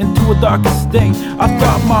into a darker state. I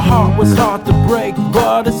thought my heart was hard to break,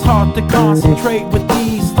 but it's hard to concentrate with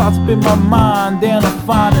these thoughts in my mind, and I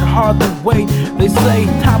find it hard to wait. They say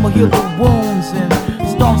time will heal the wounds and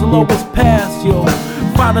storms will always pass. You'll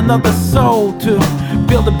find another soul to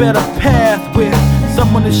build a better path with,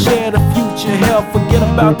 someone to share the future, help forget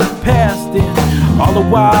about the past. And all the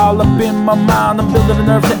while up in my mind I'm building a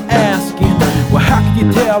nerve to asking, well, how could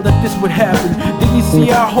you tell that this would happen? Didn't you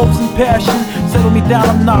see our hopes and passion settle me down?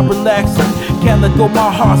 I'm not relaxing, can't let go, my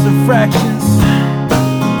heart's in fractions.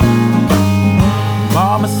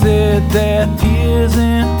 Mama said that tears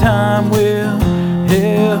in time will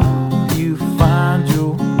help you find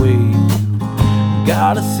your way.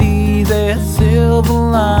 Gotta see that silver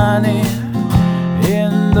lining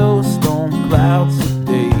in those storm clouds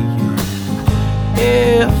today.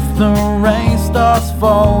 If the rain starts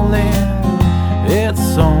falling,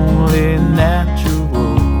 it's only natural.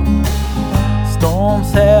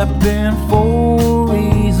 Storms happen for a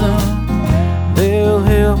reason, they'll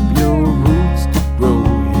help your roots to grow.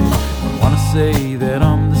 Yeah. I wanna say that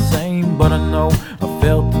I'm the same, but I know I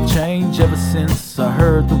felt the change ever since I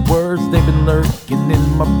heard the words. They've been lurking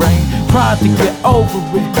in my brain, trying to get over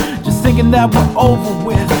it, just thinking that we're over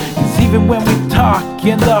with. Cause even when we talk,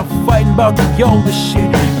 end up fighting about the older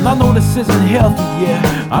shit. And I know this isn't healthy, yeah,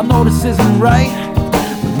 I know this isn't right,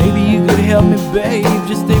 but maybe you could help me, babe,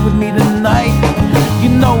 just stay with me tonight. You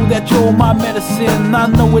know that you're my medicine, I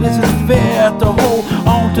know it isn't fair to hold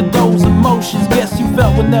on to those emotions. Guess you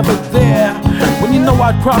felt we're never there, when you know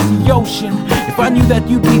I'd cross the ocean if I knew that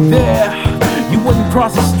you'd be there. You wouldn't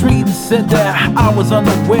cross the street and said that I was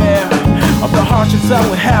unaware of the hardships that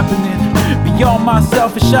were happening beyond my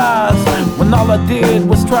selfish eyes. When all I did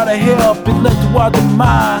was try to help, it led to our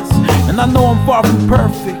demise. And I know I'm far from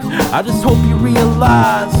perfect, I just hope you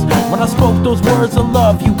realize, when I spoke those words I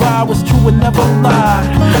love you, I was true and never lied.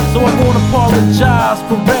 So I won't apologize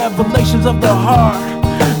for revelations of the heart.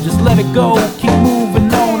 Just let it go, keep moving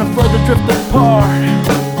on and further drift apart.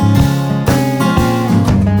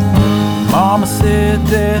 Mama said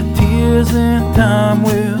that tears in time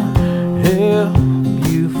will help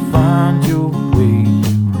you find your way.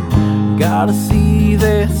 Gotta see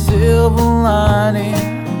that silver lining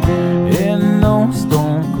in those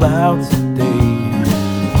storm clouds today.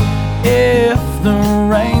 If the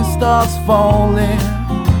rain starts falling,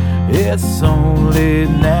 it's only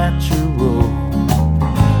natural.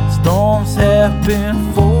 Storms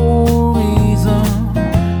happen for a reason,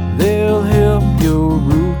 they'll help your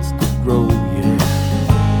roots to grow, yeah.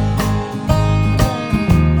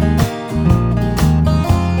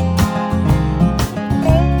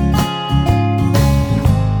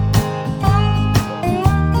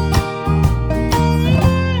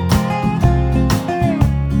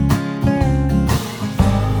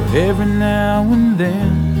 But every now and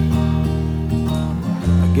then I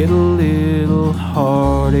get a little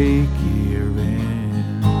heartache here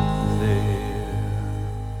and there.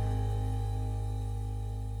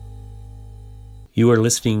 You are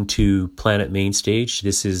listening to Planet Mainstage.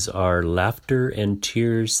 This is our Laughter and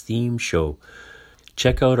Tears theme show.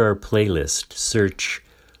 Check out our playlist. Search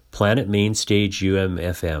Planet Mainstage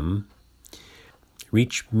UMFM.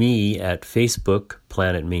 Reach me at Facebook,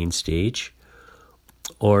 Planet Mainstage,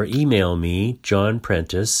 or email me, John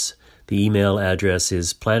Prentice. The email address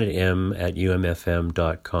is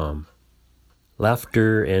planetem@umfm.com.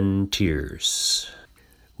 Laughter and Tears.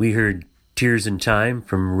 We heard Tears in Time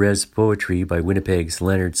from Res Poetry by Winnipeg's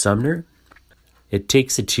Leonard Sumner. It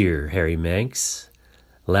Takes a Tear, Harry Manx.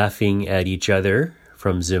 Laughing at Each Other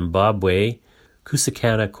from Zimbabwe,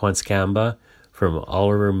 Kusakana Kwanskamba from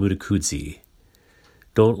Oliver Mutakudzi.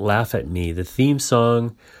 Don't Laugh at Me, the theme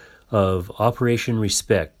song of Operation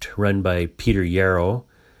Respect, run by Peter Yarrow,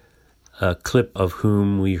 a clip of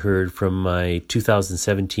whom we heard from my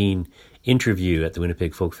 2017 interview at the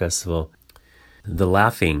Winnipeg Folk Festival. The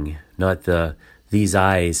laughing, not the "These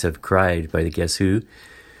Eyes Have Cried" by the Guess Who.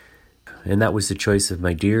 And that was the choice of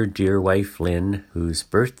my dear, dear wife, Lynn, whose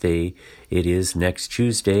birthday it is next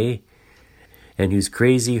Tuesday, and whose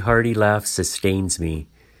crazy, hearty laugh sustains me.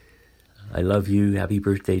 I love you. Happy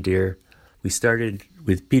birthday, dear. We started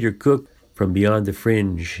with Peter Cook from Beyond the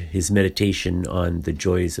Fringe, his meditation on the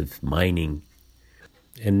joys of mining.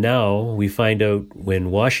 And now we find out when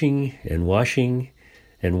washing and washing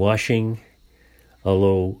and washing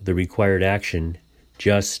although the required action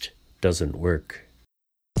just doesn't work.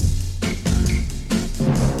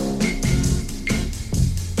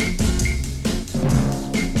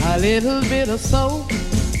 A little bit of soap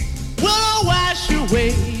will wash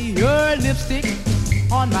away your lipstick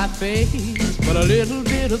on my face, but a little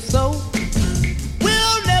bit of soap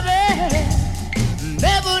will never,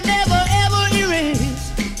 never, never, ever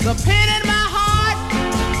erase the pain in my heart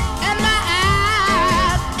and my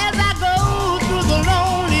eyes as I go through the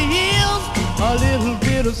lonely hills. A little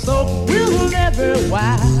bit of soap will never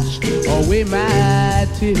wash away my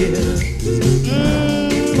tears.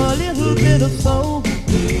 A little bit of soap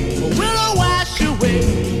will wash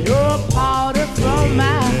away your powder from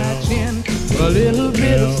my chin. A little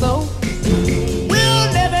bit of soap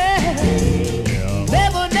will never,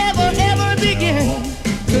 never, never, ever begin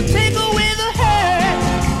to take away the hurt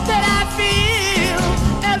that I feel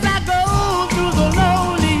as I go through the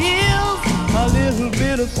lonely hills. A little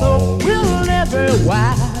bit of soap will never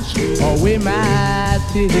wash away my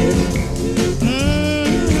tears.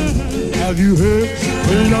 Have you heard?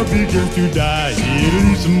 When I begin to die, it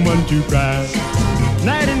leaves someone to cry.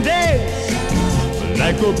 Night and day,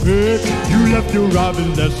 like a bird, you left your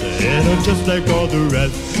robin nest, and just like all the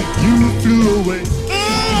rest, you flew away. A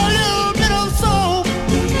little bit of soap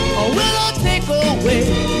will take away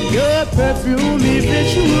your perfume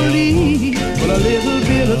eventually, but a little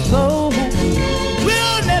bit of soap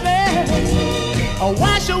will never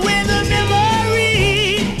wash away the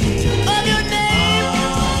memory of your name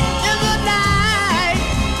in the night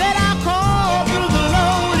that I call through the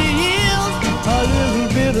lonely hills. A little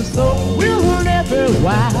bit of soap will never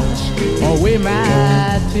wash away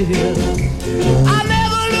my tears. I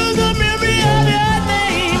never lose the memory of your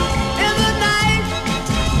name in the night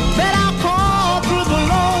that I call through the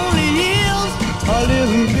lonely hills. A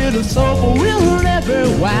little bit of soap will never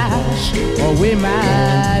wash away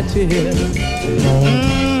my tears.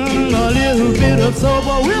 A little bit of soap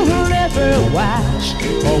will never wash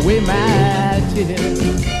away my tears.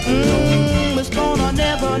 It's gonna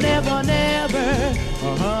never, never, never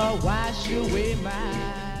wash away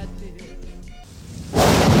my tears.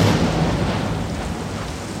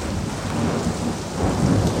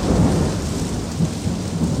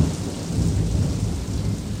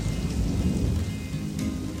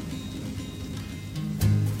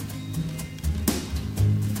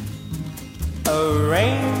 Oh,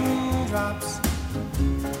 raindrops,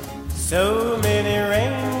 so many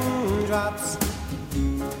raindrops,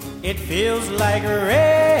 it feels like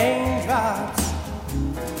raindrops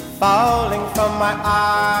falling from my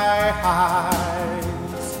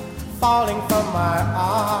eyes, falling from my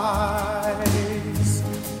eyes.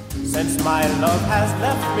 Since my love has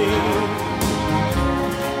left me,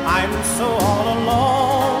 I'm so all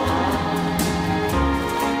alone.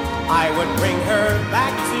 I would bring her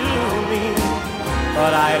back to me,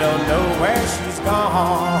 but I don't know where she's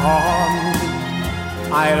gone.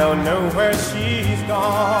 I don't know where she's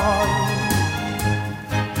gone.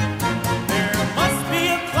 There must be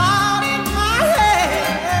a cloud in my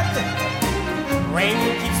head. Rain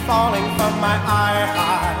keeps falling from my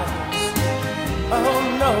eyes. Oh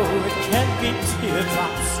no, it can't be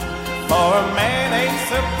teardrops, for a man ain't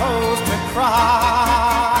supposed to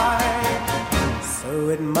cry. So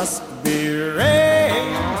it must be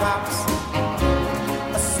raindrops,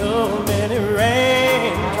 so many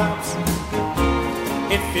raindrops.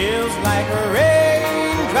 It feels like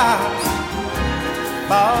raindrops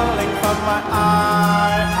falling from my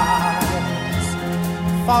eyes,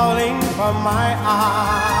 falling from my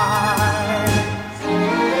eyes.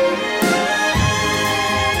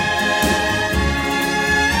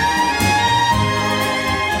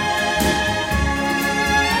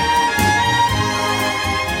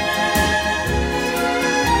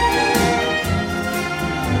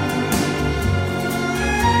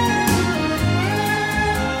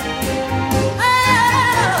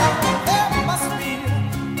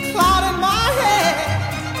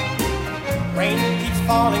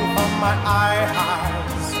 Falling from my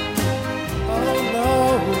eyes. Oh no,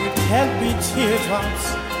 it can't be teardrops,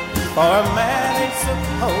 for a man ain't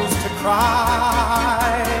supposed to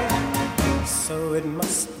cry. So it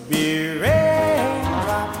must be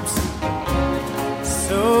raindrops,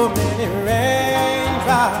 so many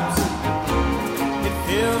raindrops. It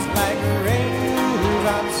feels like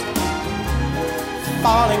raindrops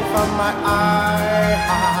falling from my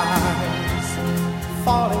eyes,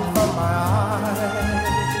 falling from my eyes.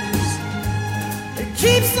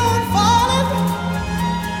 Keeps on falling,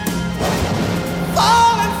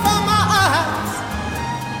 falling from my eyes.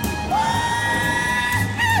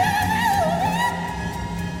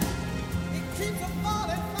 It keeps on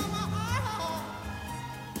falling from my eyes.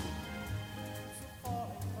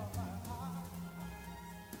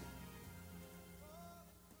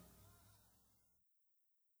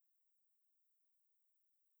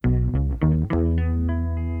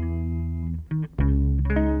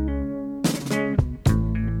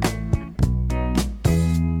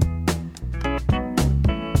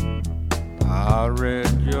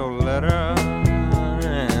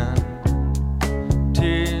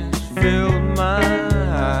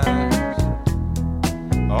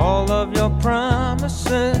 all of your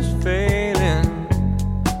promises failing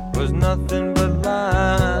was nothing but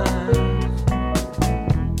lies.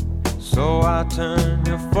 So I turned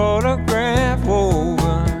your photograph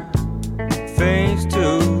over, face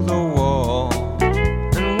to the wall.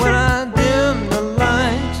 And when I dim the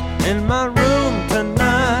lights in my room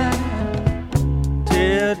tonight,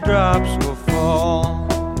 teardrops will fall.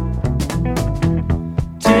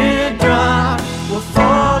 Teardrops will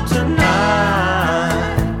fall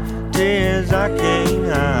tonight, tears I can't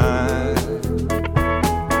hide,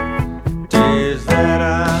 tears that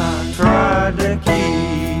I tried to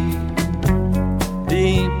keep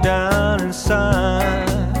deep down inside.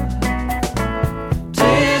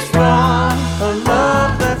 Tears for a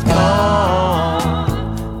love that's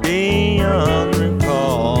gone beyond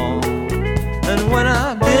recall. And when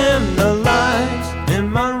I dim the lights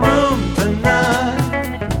in my room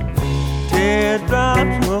tonight,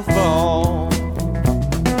 teardrops will fall.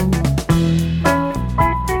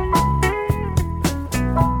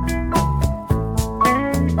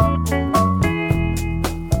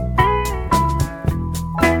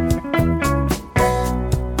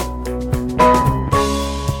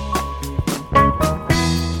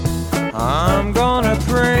 I'm gonna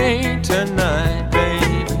pray tonight,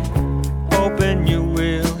 baby, hoping you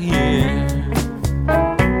will hear.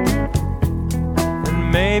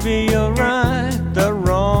 And maybe you'll right the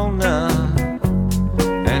wrong now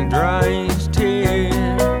and dry each tear.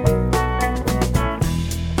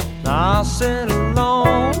 I'll sit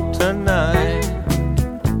alone tonight,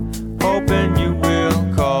 hoping you will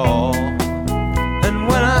call. And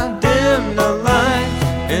when I dim the lights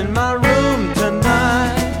in my room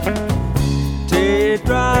tonight,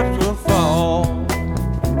 teardrops will fall.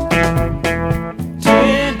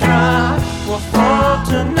 Teardrops will fall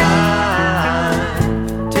tonight,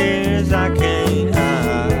 tears I can't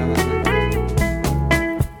hide,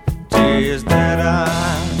 tears that I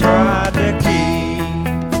tried to keep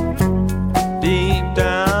deep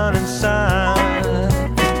down inside.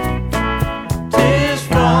 Tears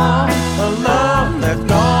for a love that's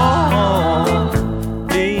gone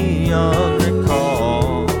beyond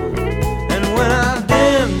recall. And when I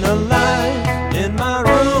dim the light in my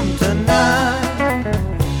room tonight,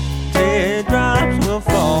 teardrops will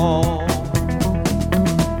fall.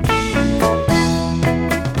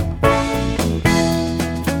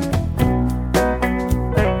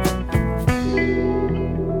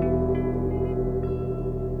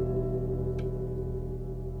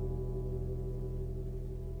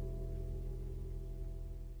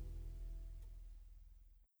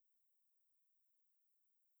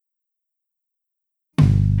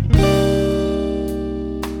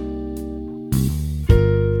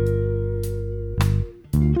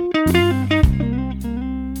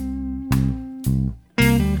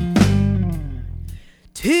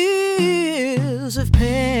 Tears of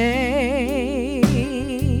pain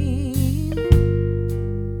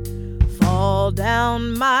fall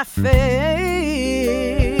down my face,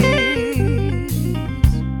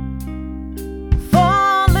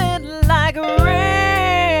 falling like rain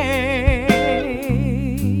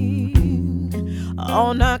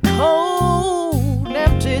on a cold,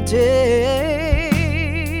 empty day.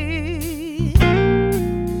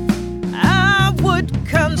 I would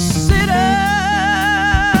consider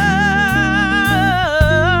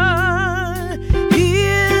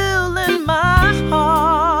healing my heart,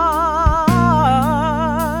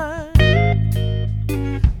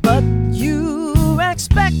 but you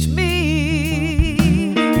expect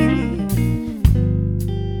me,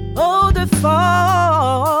 oh, to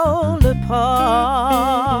fall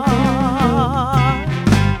apart.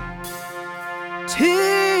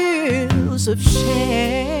 Tears of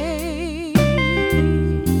shame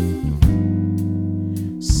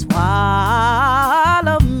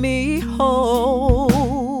swallow me whole,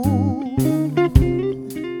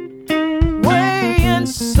 weighing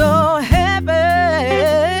so heavy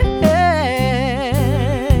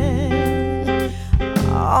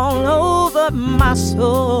all over my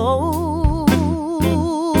soul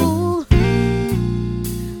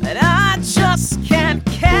that I just can't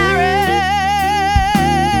carry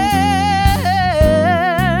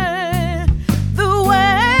the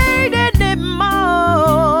weight anymore.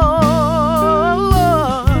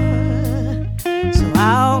 So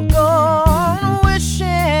I'll go on wishing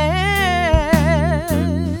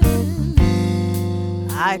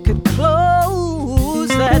I could close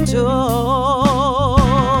that door.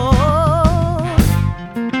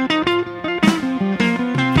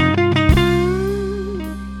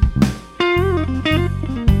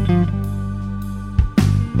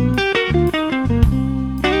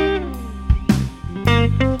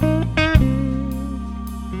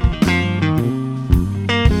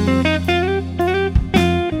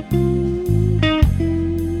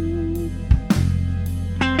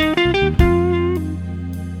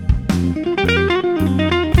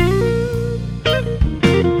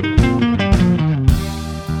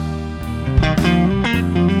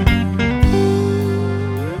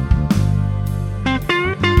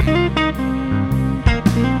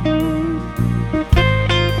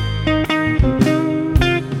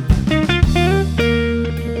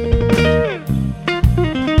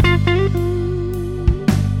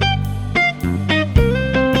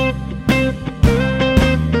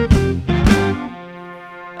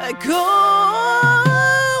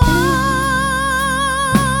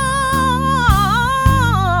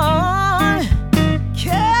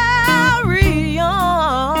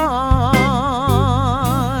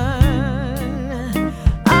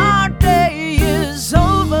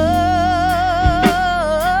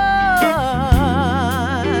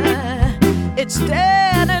 It's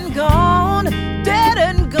dead and gone, dead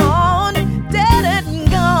and gone, dead and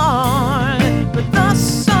gone. But the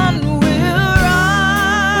sun will rise.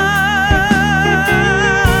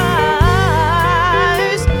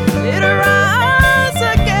 It'll rise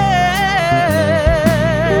again.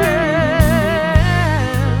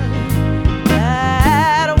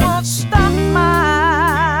 That won't stop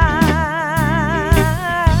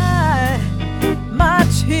my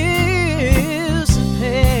tears of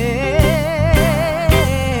pain.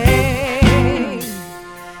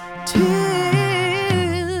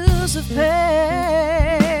 Tears of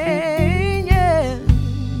pain, yeah.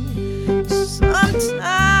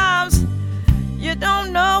 Sometimes you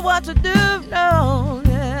don't know what to do, no,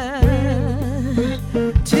 yeah.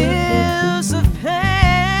 Tears of pain.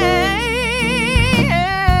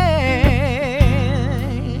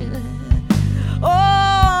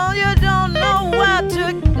 Oh, you don't know where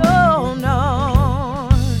to go, no.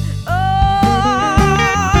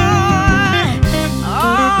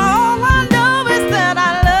 All I know is that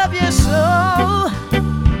I love you so.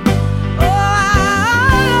 Oh, I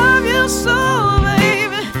love you so,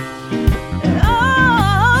 baby.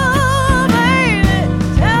 Oh, baby,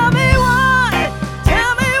 tell me why,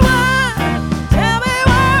 tell me why, tell me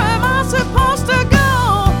where am I supposed to go?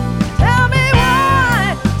 Tell me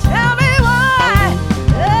why, tell me why.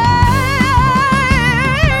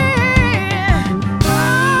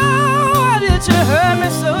 Why did you hurt me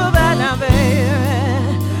so bad now, baby?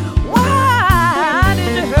 Why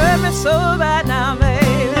did you hurt me so bad now, baby?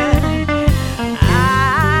 I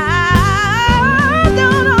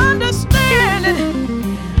don't understand it.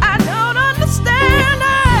 I don't understand it.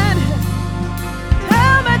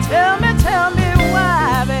 Tell me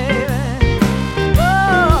why, baby.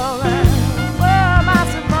 Oh, where am I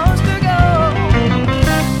supposed to go?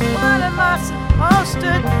 What am I supposed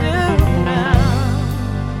to do now?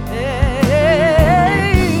 Hey,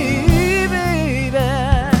 baby.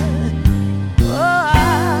 Oh,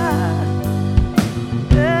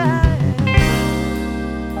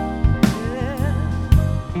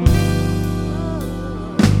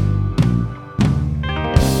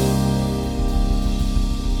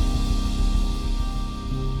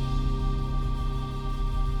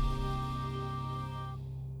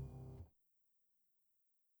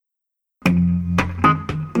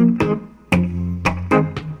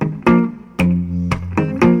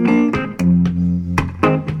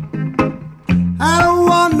 I don't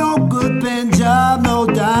want no good paying job, no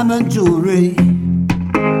diamond jewelry.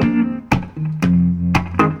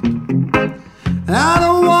 I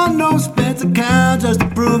don't want no spent account just to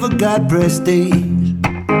prove I got prestige.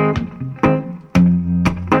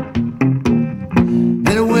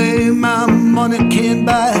 Anyway, my money can't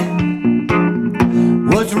buy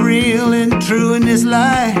what's real and true in this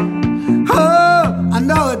life. Oh, I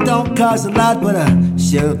know it don't cost a lot, but I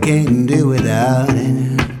sure can't do without it.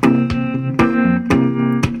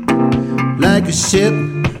 Like a ship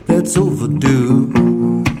that's overdue.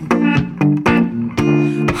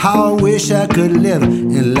 How I wish I could live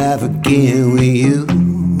and laugh again with you.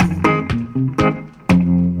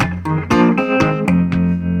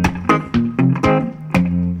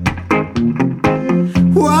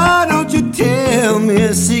 Why don't you tell me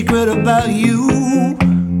a secret about you?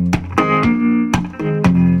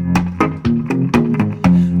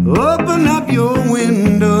 Open up your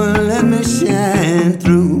window and let me shine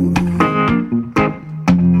through.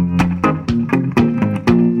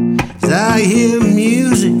 I hear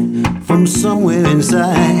music from somewhere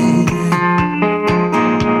inside.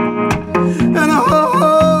 And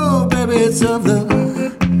oh, baby, it's of the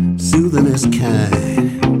soothingest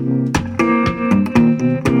kind.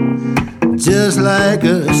 Just like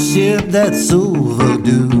a ship that's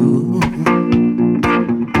overdue.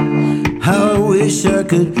 How I wish I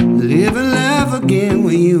could live and laugh again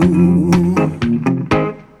with you.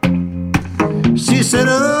 She said,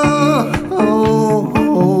 oh, oh,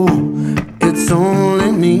 oh, it's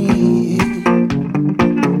only me.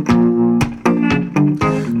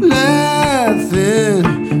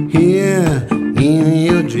 Laughing here in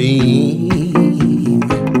your dream.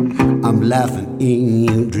 I'm laughing in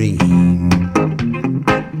your dream.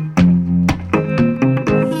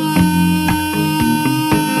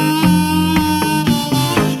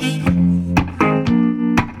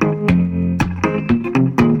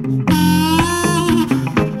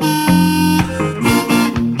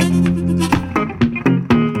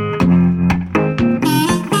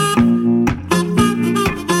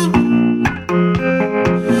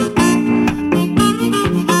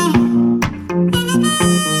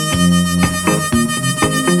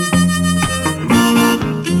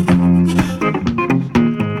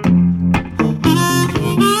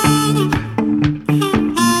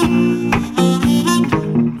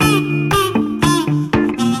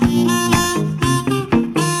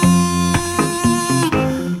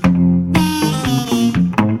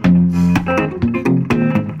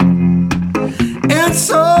 And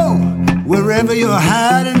so, wherever you're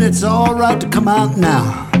hiding, it's all right to come out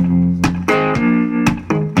now.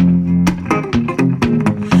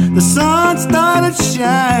 The sun started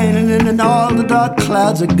shining and all the dark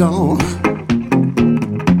clouds are gone.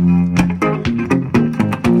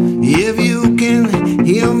 If you can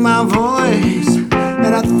hear my voice,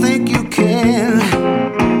 and I think you can,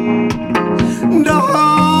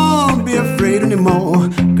 don't be afraid anymore,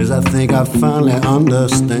 'cause I think I finally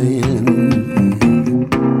understand.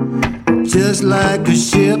 Just like a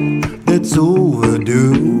ship that's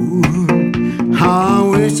overdue, how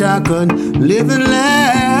I wish I could live and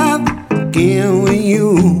laugh again with you.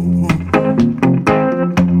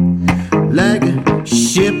 Like a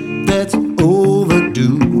ship that's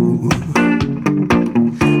overdue,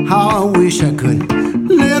 how I wish I could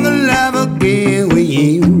live and laugh again with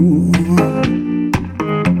you.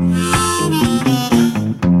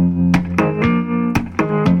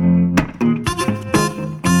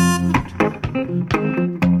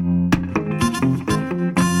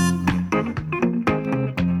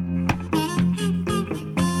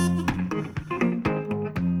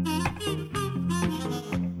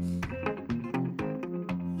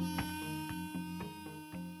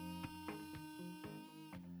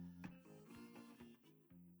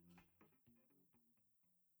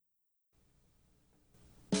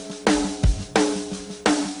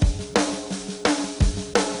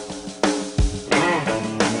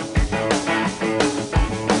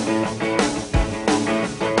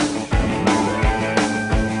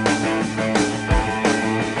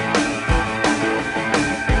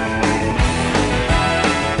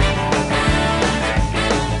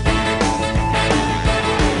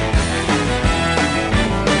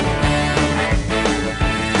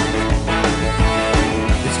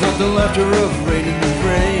 The laughter of radiant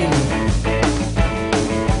rain.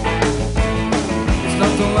 It's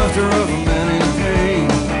not the laughter of a man in pain.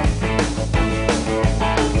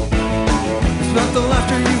 It's not the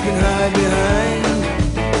laughter you can hide behind.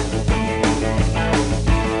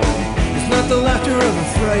 It's not the laughter of a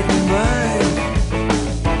frightened mind.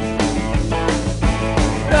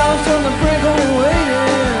 Now it's on the brink of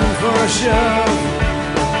waiting for a shove.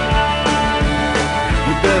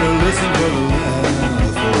 You better listen for the laugh.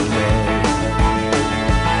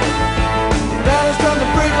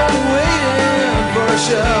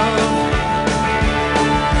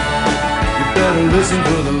 You better listen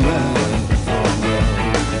for the laugh.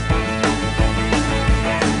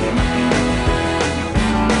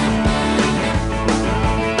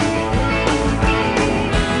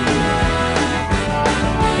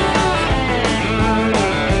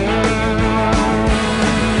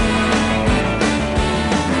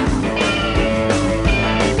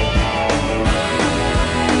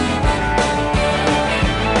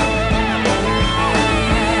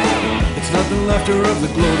 Laughter of the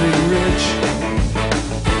gloating rich.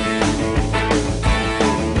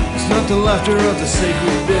 It's not the laughter of the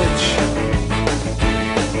sacred bitch.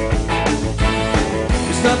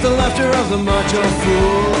 It's not the laughter of the macho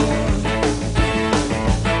fool.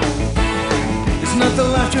 It's not the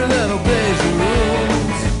laughter that obeys the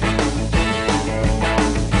rules.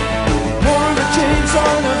 More of a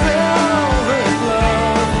chainsaw and a velvet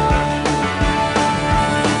glove.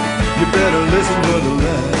 You better listen for the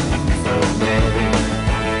laugh.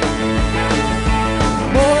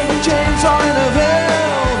 Chainsaw in a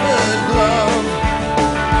velvet glove.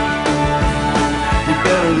 You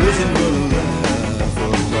better listen for the laugh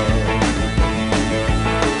of love.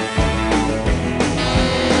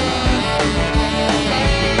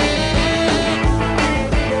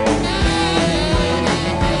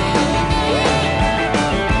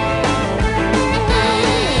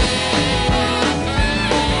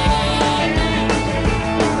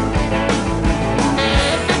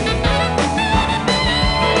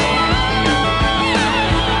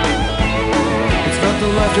 The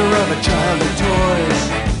laughter of a child with toys.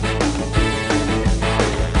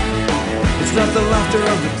 It's not the laughter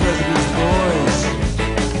of the president's boys.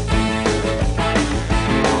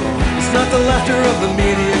 It's not the laughter of the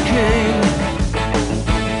media king.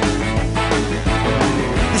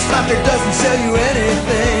 This laughter doesn't sell you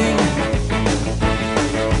anything.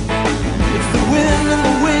 It's the wind and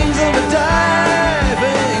the wings of a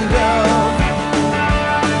diving dove.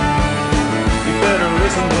 You better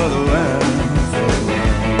listen for the laugh.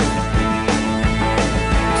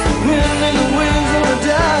 Wind in the wings of a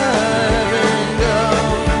diving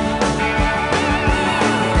dove.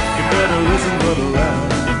 You better listen for the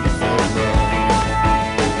laugh of love.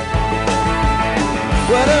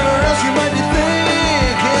 Whatever else you might be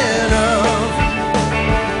thinking of,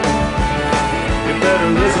 you better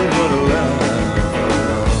listen for the laugh of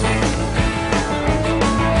love.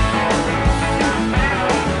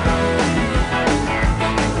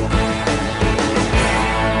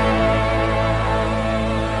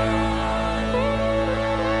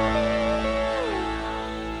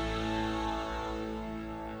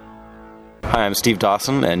 Hi, I'm Steve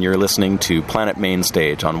Dawson, and you're listening to Planet Main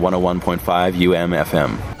Stage on 101.5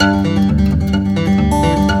 UM-FM.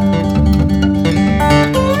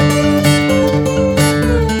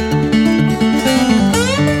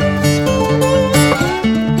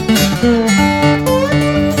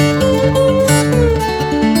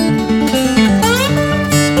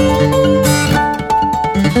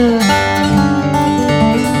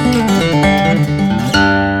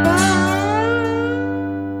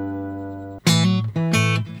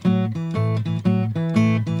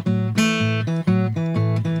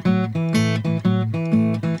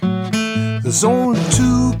 There's only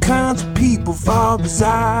two kinds of people, far as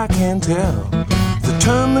I can tell. The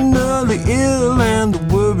terminally ill and the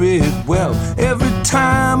worried well. Every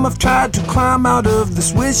time I've tried to climb out of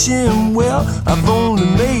this wishing well, I've only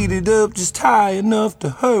made it up just high enough to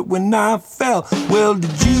hurt when I fell. Well,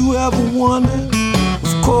 did you ever wonder?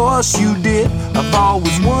 Of course you did. I've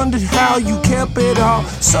always wondered how you kept it all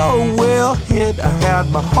so well hid. I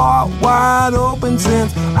had my heart wide open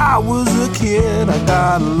since I was a kid. I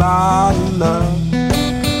got a lot of love.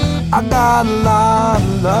 I got a lot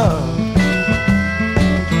of love.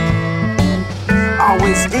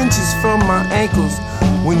 Always inches from my ankles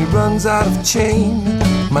when he runs out of chain.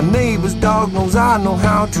 My neighbor's dog knows I know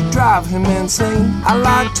how to drive him insane. I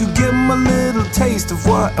like to give him a little taste of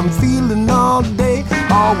what I'm feeling all day.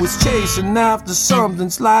 Always chasing after something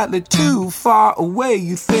slightly too far away.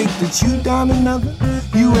 You think that you done another?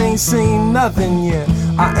 You ain't seen nothing yet.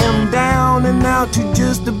 I am down and out to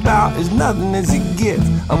just about as nothing as it gets.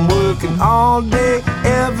 I'm working all day,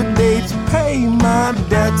 every day to pay my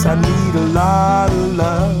debts. I need a lot of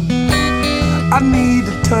love. I need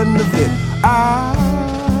a ton of it. I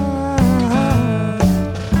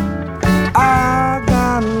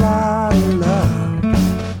got a lot of love.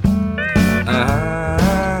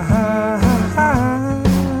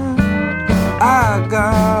 I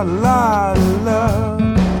got a lot of love.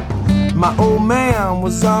 My old man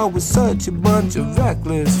was always such a bunch of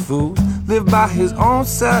reckless fools. Lived by his own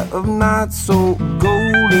set of not so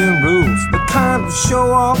golden rules. The kind of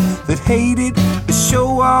show-off that hated the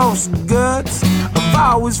show-off's guts. I've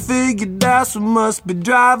always figured that's what must be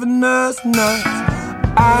driving us nuts.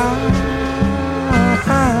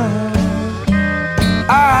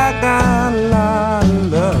 I got a lot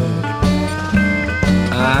of love.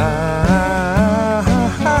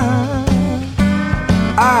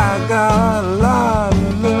 I got a lot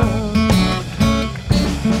of love.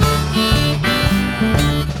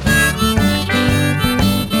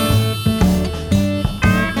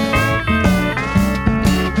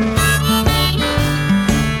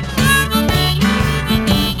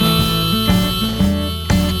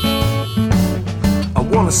 I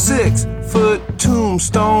want a 6-foot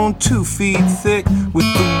tombstone, 2 feet thick, with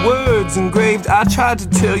the words engraved. I tried to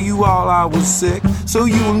tell you all I was sick, so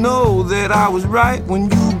you'll know that I was right when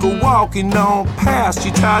you go walking on past.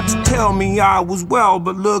 You tried to tell me I was well,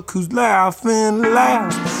 but look who's laughing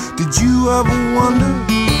last. Did you ever wonder?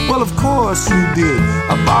 Well, of course you did.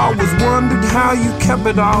 I've always wondered how you kept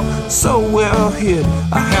it all so well hid.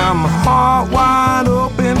 I had my heart wide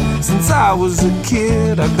open since I was a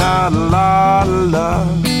kid. I got a lot of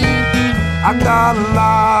love. I got a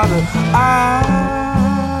lot of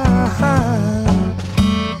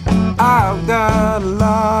I've got a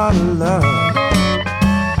lot of love.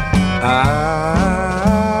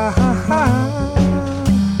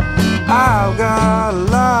 I've got a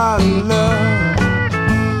lot of love.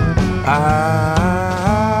 I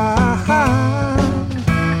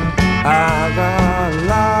got a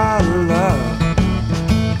lot of love.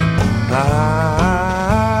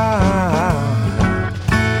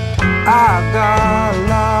 I got a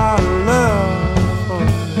lot of love.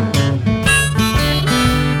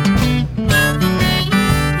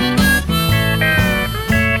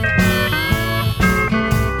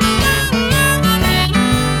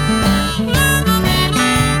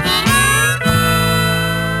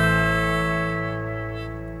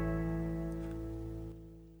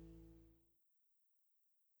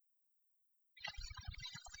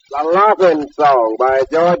 The Laughing Song by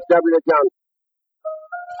George W. Johnson.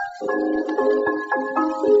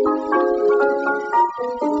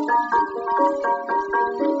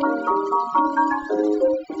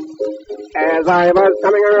 As I was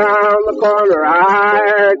coming around the corner, I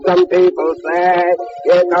heard some people say,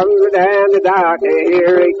 Here comes the dandy darky,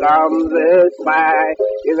 here he comes the spy.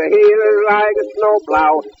 His heel is like a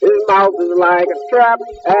snowplow, his mouth is like a trap,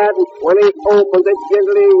 and when he opens it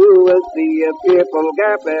gently you will see a fearful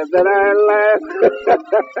gap that I laugh.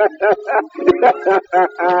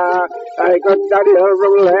 I got that here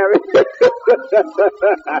from Larry.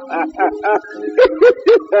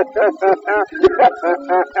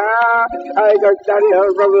 I got that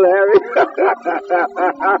here from Larry.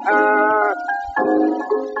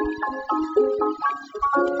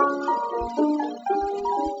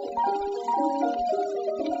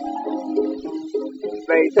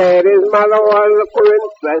 They said his mother was a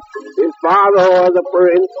princess, his father was a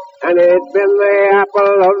prince, and it's been the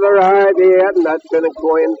apple of their eye, he had not been a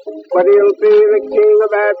queen. But he'll be the king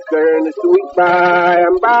of Asgard, sweet by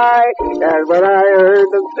and by. That's what I heard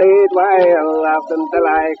them say, why I laughed until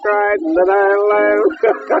I cried, and then I laughed.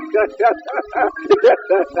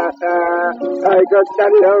 I got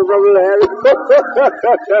that here from Larry.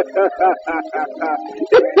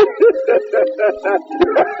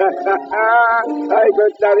 I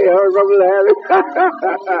got that here from Larry.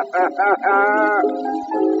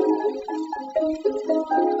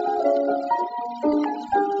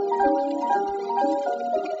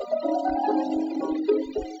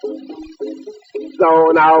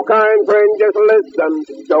 So now, kind friend, just listen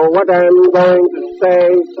to what I'm going to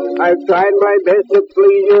say. I've tried my best to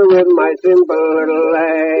please you with my simple little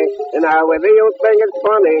lay. And now whether you think it's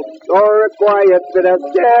funny or a quiet bit of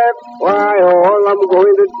chaff, why, all I'm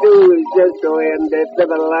going to do is just go end it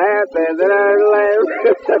with a laugh and then I laugh.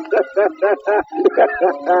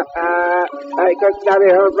 I got that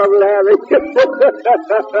here from Larry.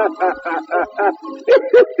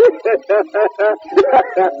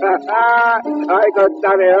 I got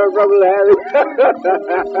that here from Larry.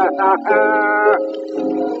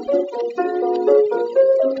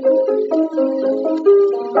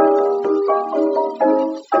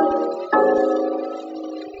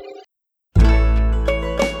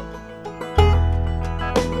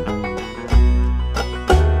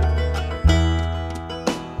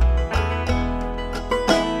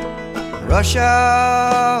 Rush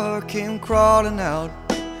hour came crawling out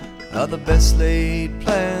of the best laid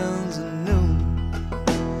plans at noon.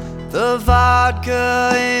 The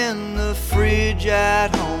vodka in the fridge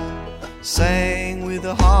at home sang with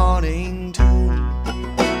a haunting tune.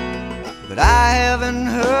 But I haven't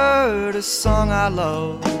heard a song I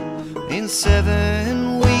love in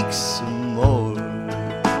 7 weeks or more.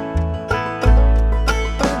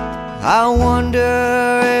 I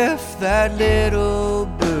wonder if that little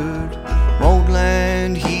bird won't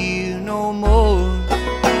land here no more.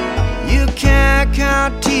 You can't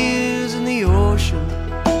count tears in the ocean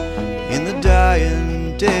in the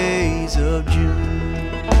dying days of June.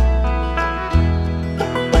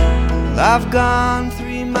 I've gone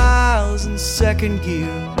 3 miles in second gear,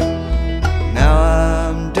 now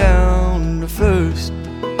I'm down to first.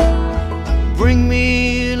 Bring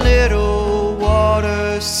me a little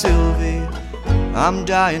water, Sylvie, I'm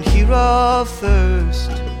dying here of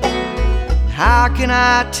thirst. How can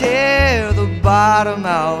I tear the bottom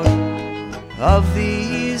out of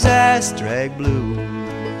these ass-drag blues?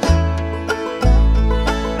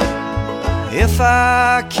 If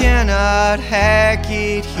I cannot hack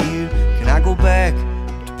it here, can I go back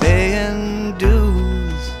to paying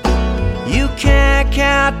dues? You can't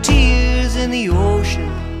count tears in the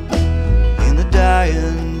ocean in the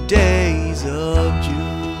dying days of June.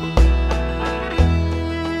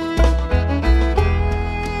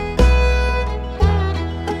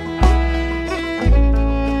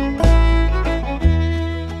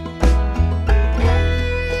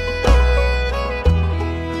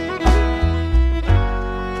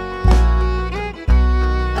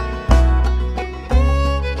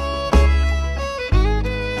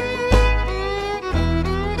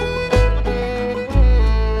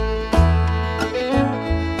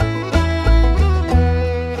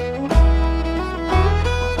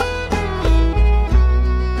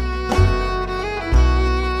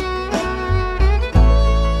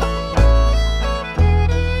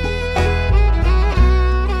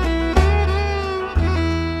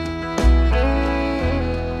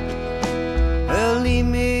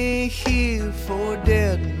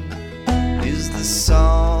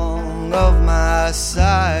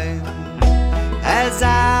 As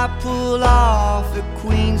I pull off at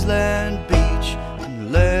Queensland Beach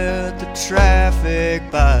and let the traffic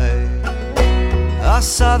by, a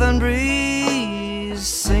southern breeze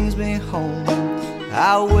sings me home.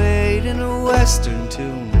 I wait in a western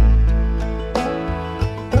tune.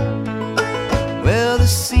 Well, the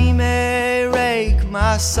sea may rake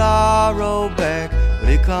my sorrow back, but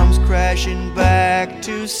it comes crashing back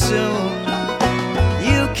too soon.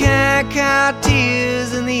 You can't count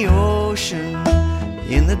tears in the ocean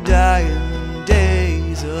in the dying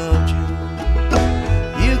days of June.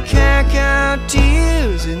 You can't count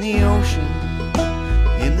tears in the ocean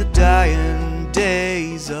in the dying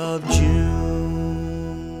days of June.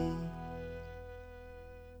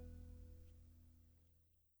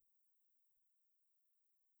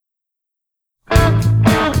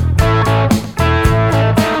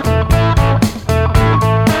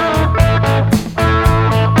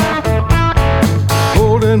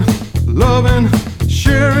 Holding, loving,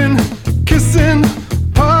 sharing, kissing,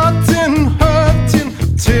 parting, hurting,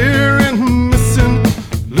 tearing, missing,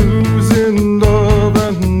 losing love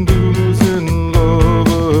and losing love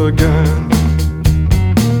again.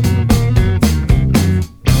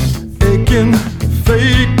 Aching,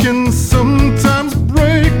 faking, sometimes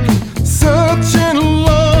breaking, searching,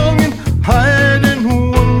 longing, hiding,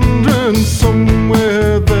 wondering.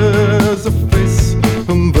 Somewhere there's a face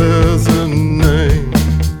and there's a name.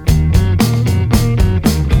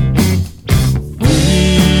 We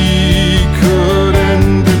could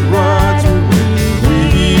end it right away. We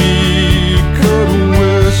could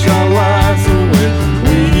wish our lives away.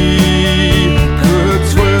 We could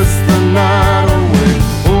twist the night away.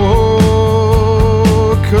 Oh,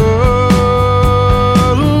 curl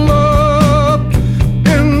up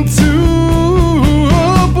into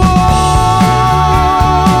a ball.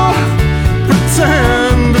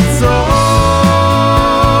 Pretend it's all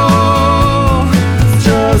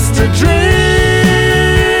just a dream.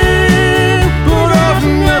 But I've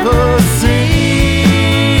never seen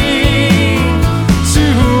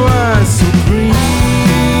two eyes so green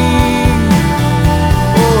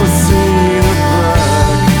or seen a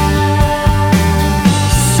black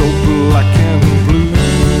so black and blue.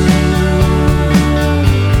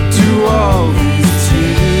 Do all these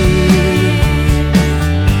tears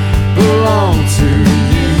belong to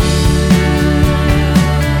you?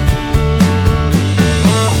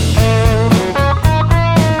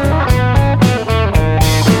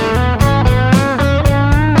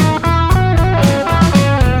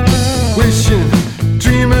 Wishing,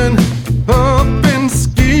 dreaming, hoping,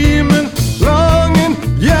 scheming, longing,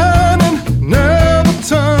 yearning, never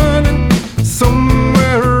turning.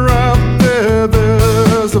 Somewhere out there,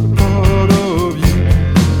 there's a part of you.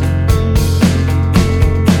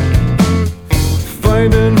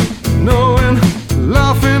 Finding, knowing,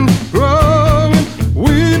 laughing, growing,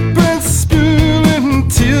 weeping, spilling,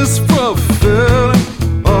 tears fulfilling.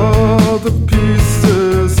 All the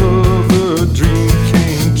pieces of the dream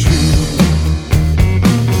came true.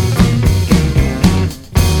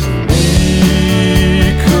 We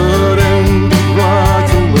could end it right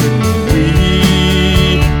away. We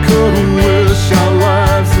could wish our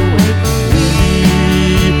lives away. We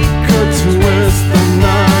could twist the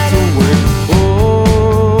night away.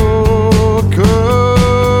 Oh, curl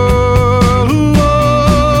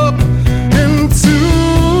up into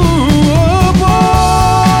a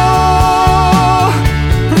ball.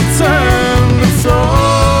 Pretend it's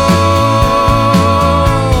all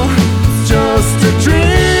just a dream.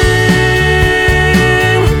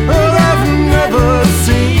 But I've never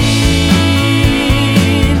seen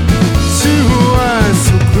two eyes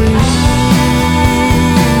so green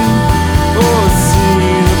or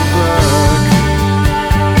seen a black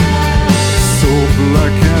so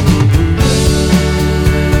black and blue.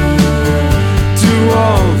 Do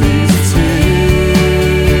all these tears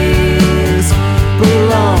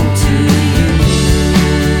belong to you?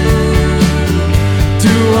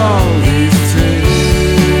 Do all these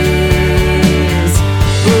tears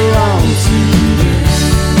belong to you?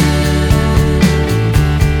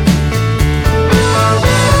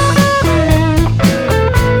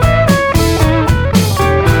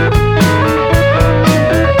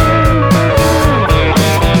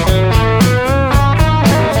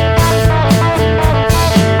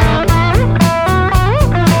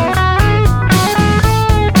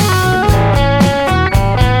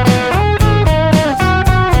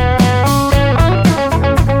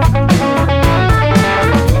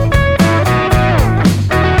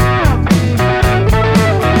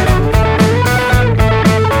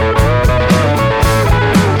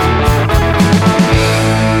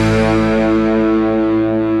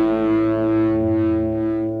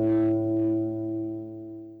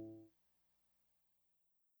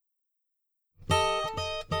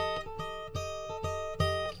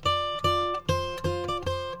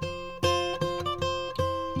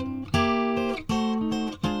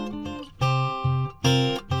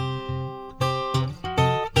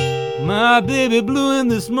 My baby blew in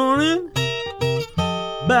this morning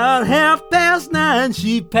About 9:30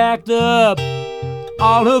 she packed up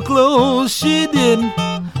all her clothes. She didn't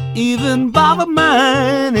even bother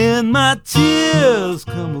mine, and my tears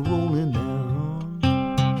come rolling down.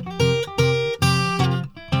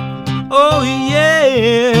 Oh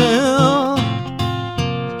yeah.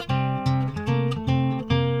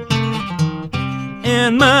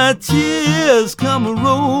 And my tears come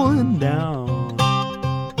rolling down.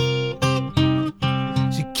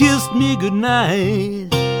 She kissed me goodnight,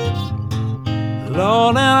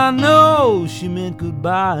 Lord, and I know she meant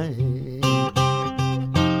goodbye.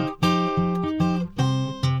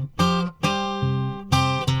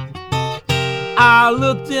 I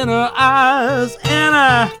looked in her eyes and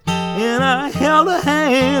I held her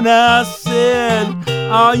hand. I said,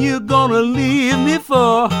 are you gonna leave me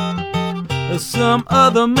for some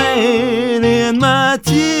other man? And my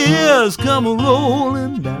tears come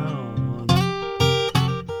rolling down.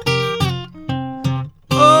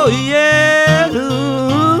 Oh yes.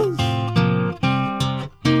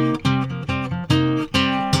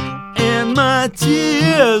 And my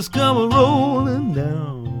tears come rolling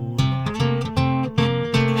down.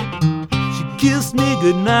 She kissed me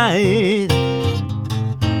goodnight,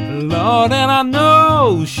 Lord, and I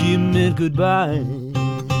know she meant goodbye.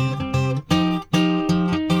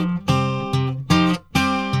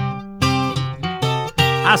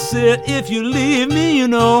 I said, if you leave me, you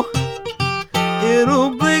know,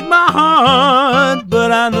 it'll break my heart.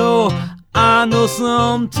 But I know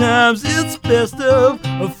sometimes it's best of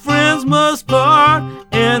friends must part.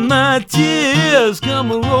 And my tears come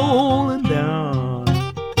rolling down.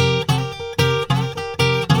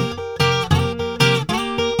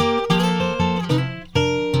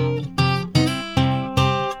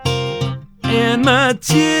 And my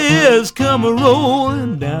tears come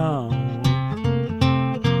rolling down.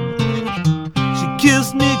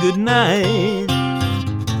 Kissed me goodnight,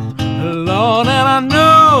 Lord, and I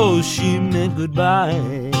know she meant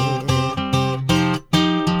goodbye.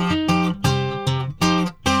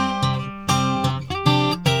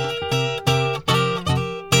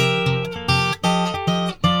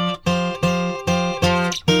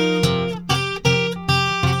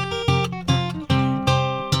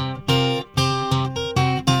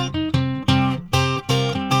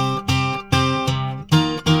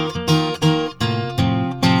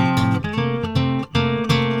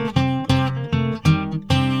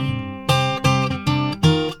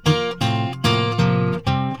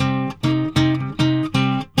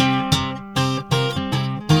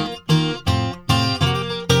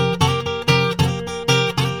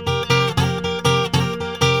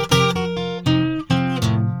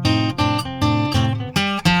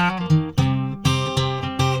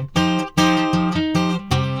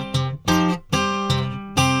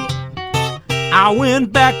 I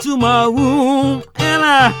went back to my room and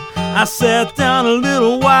I sat down a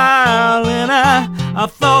little while, and I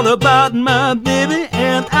thought about my baby,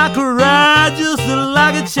 and I cried just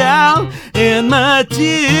like a child, and my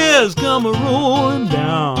tears come rolling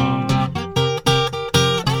down.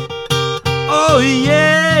 Oh yeah.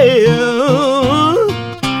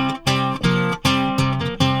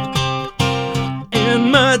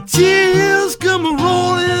 And my tears come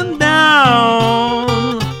rolling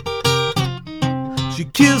down. She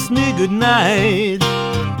kissed me goodnight,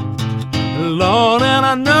 Lord, and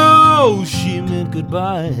I know she meant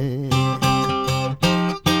goodbye.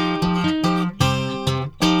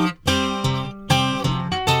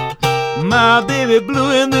 My baby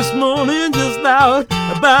blew in this morning just out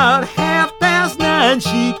about 9:30.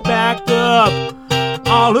 She packed up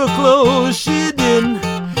all her clothes. She didn't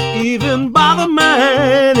even bother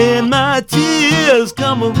mine, and my tears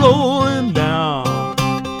come rolling down.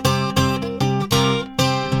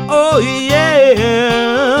 Oh yeah.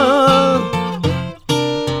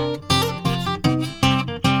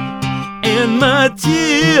 And my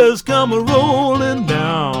tears come rolling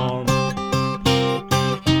down.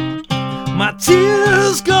 My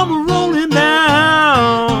tears come rolling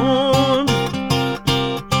down.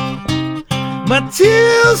 My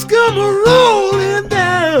tears come rolling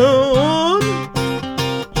down.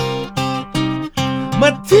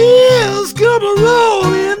 My tears come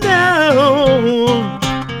rolling down.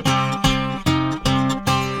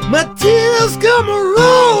 My tears come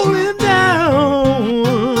rolling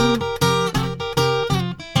down.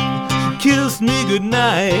 She kissed me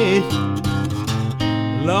goodnight,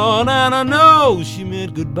 Lord, and I know she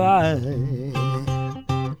meant goodbye.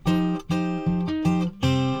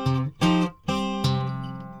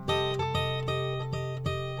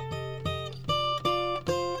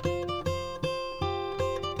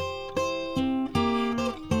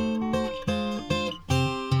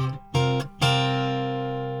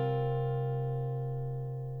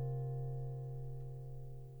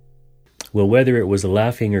 Well, whether it was a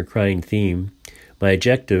laughing or crying theme, my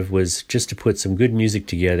objective was just to put some good music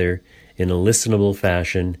together in a listenable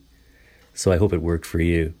fashion, so I hope it worked for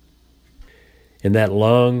you. In that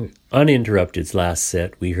long, uninterrupted last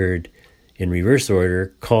set, we heard, in reverse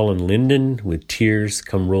order, Colin Linden with Tears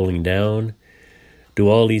Come Rolling Down, Do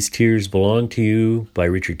All These Tears Belong to You by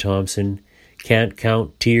Richard Thompson, Can't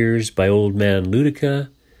Count Tears by Old Man Ludica,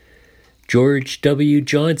 George W.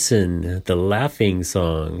 Johnson, The Laughing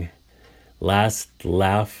Song, Last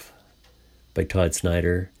Laugh by Todd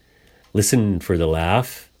Snyder, Listen for the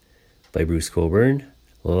Laugh by Bruce Cockburn,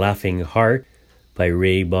 Laughing Heart by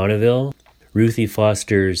Ray Bonneville, Ruthie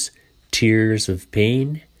Foster's Tears of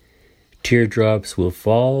Pain, Teardrops Will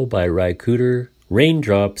Fall by Ry Cooder,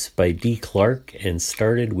 Raindrops by Dee Clark, and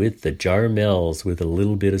started with the Jarmels with A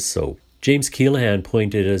Little Bit of Soap. James Keelahan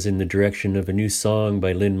pointed us in the direction of a new song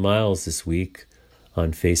by Lynn Miles this week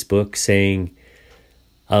on Facebook, saying,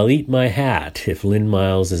 I'll eat my hat if Lynn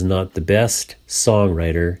Miles is not the best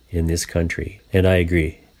songwriter in this country. And I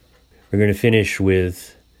agree. We're going to finish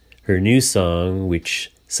with her new song,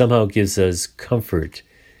 which somehow gives us comfort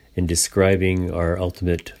in describing our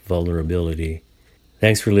ultimate vulnerability.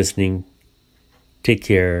 Thanks for listening. Take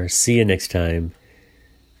care. See you next time.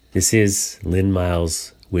 This is Lynn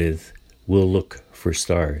Miles with We'll Look for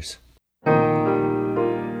Stars.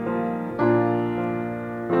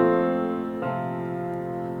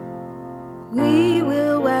 We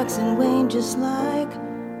will wax and wane just like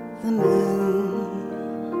the moon.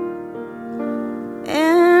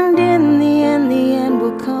 And in the end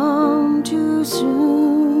will come too soon.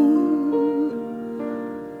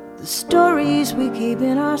 The stories we keep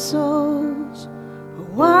in our souls are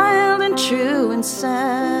wild and true and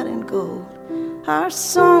sad and gold. Our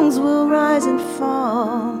songs will rise and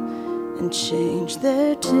fall and change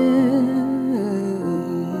their tunes.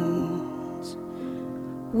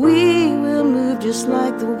 We will move just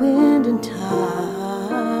like the wind and tide.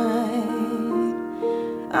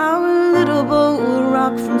 Our little boat will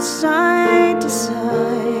rock from side to side.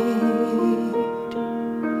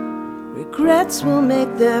 Regrets will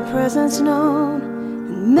make their presence known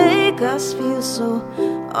and make us feel so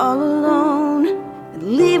all alone, and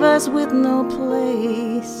leave us with no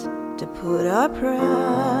place to put our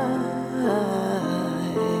pride.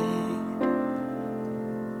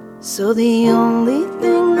 So the only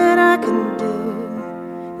thing that I can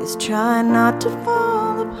do is try not to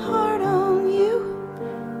fall apart on you,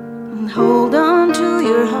 and hold on to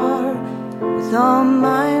your heart with all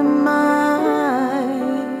my might.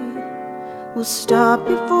 We'll stop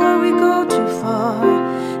before we go too far,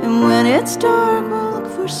 and when it's dark we'll look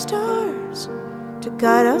for stars to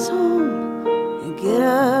guide us home and get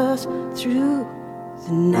us through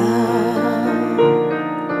the night.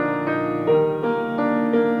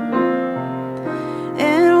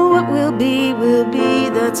 And what will be,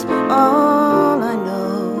 that's all I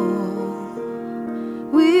know.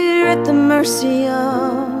 We're at the mercy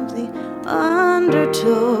of the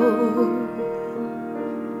undertow.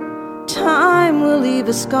 Time will leave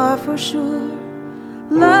a scar for sure.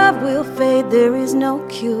 Love will fade, there is no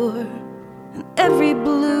cure. And every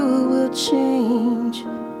blue will change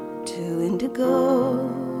to indigo.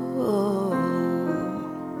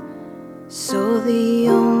 So the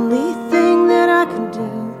only thing that I can do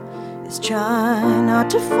is try not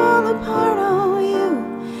to fall apart on you,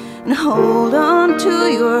 and hold on to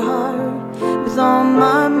your heart with all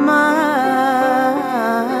my might.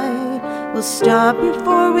 We'll stop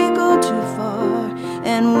before we go too far,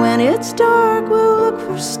 and when it's dark we'll look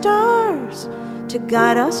for stars to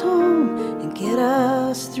guide us home and get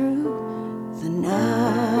us through the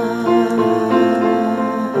night.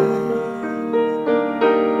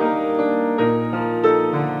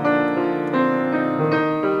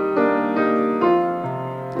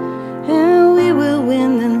 And we will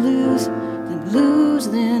win, then lose, then lose,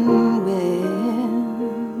 then win.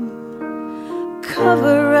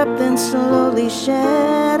 Cover up, then slowly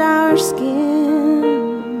shed our skin.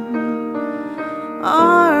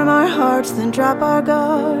 Arm our hearts, then drop our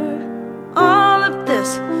guard. All of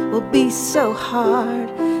this will be so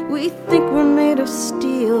hard. We think we're made of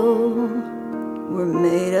steel, we're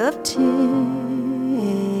made of tin.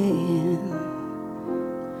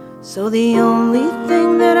 So the only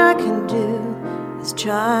thing that I can do is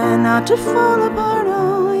try not to fall apart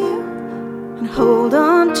on you, and hold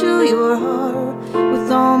on to your heart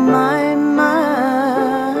with all my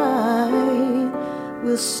might.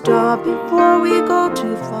 We'll stop before we go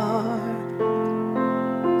too far,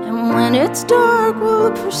 and when it's dark we'll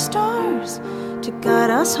look for stars to guide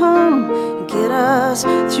us home and get us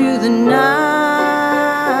through the night.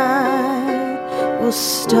 We'll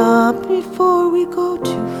stop before we go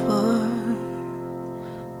too far,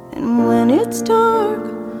 it's dark,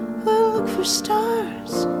 we'll look for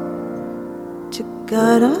stars to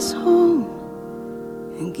guide us home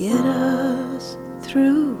and get us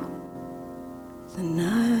through the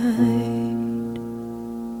night.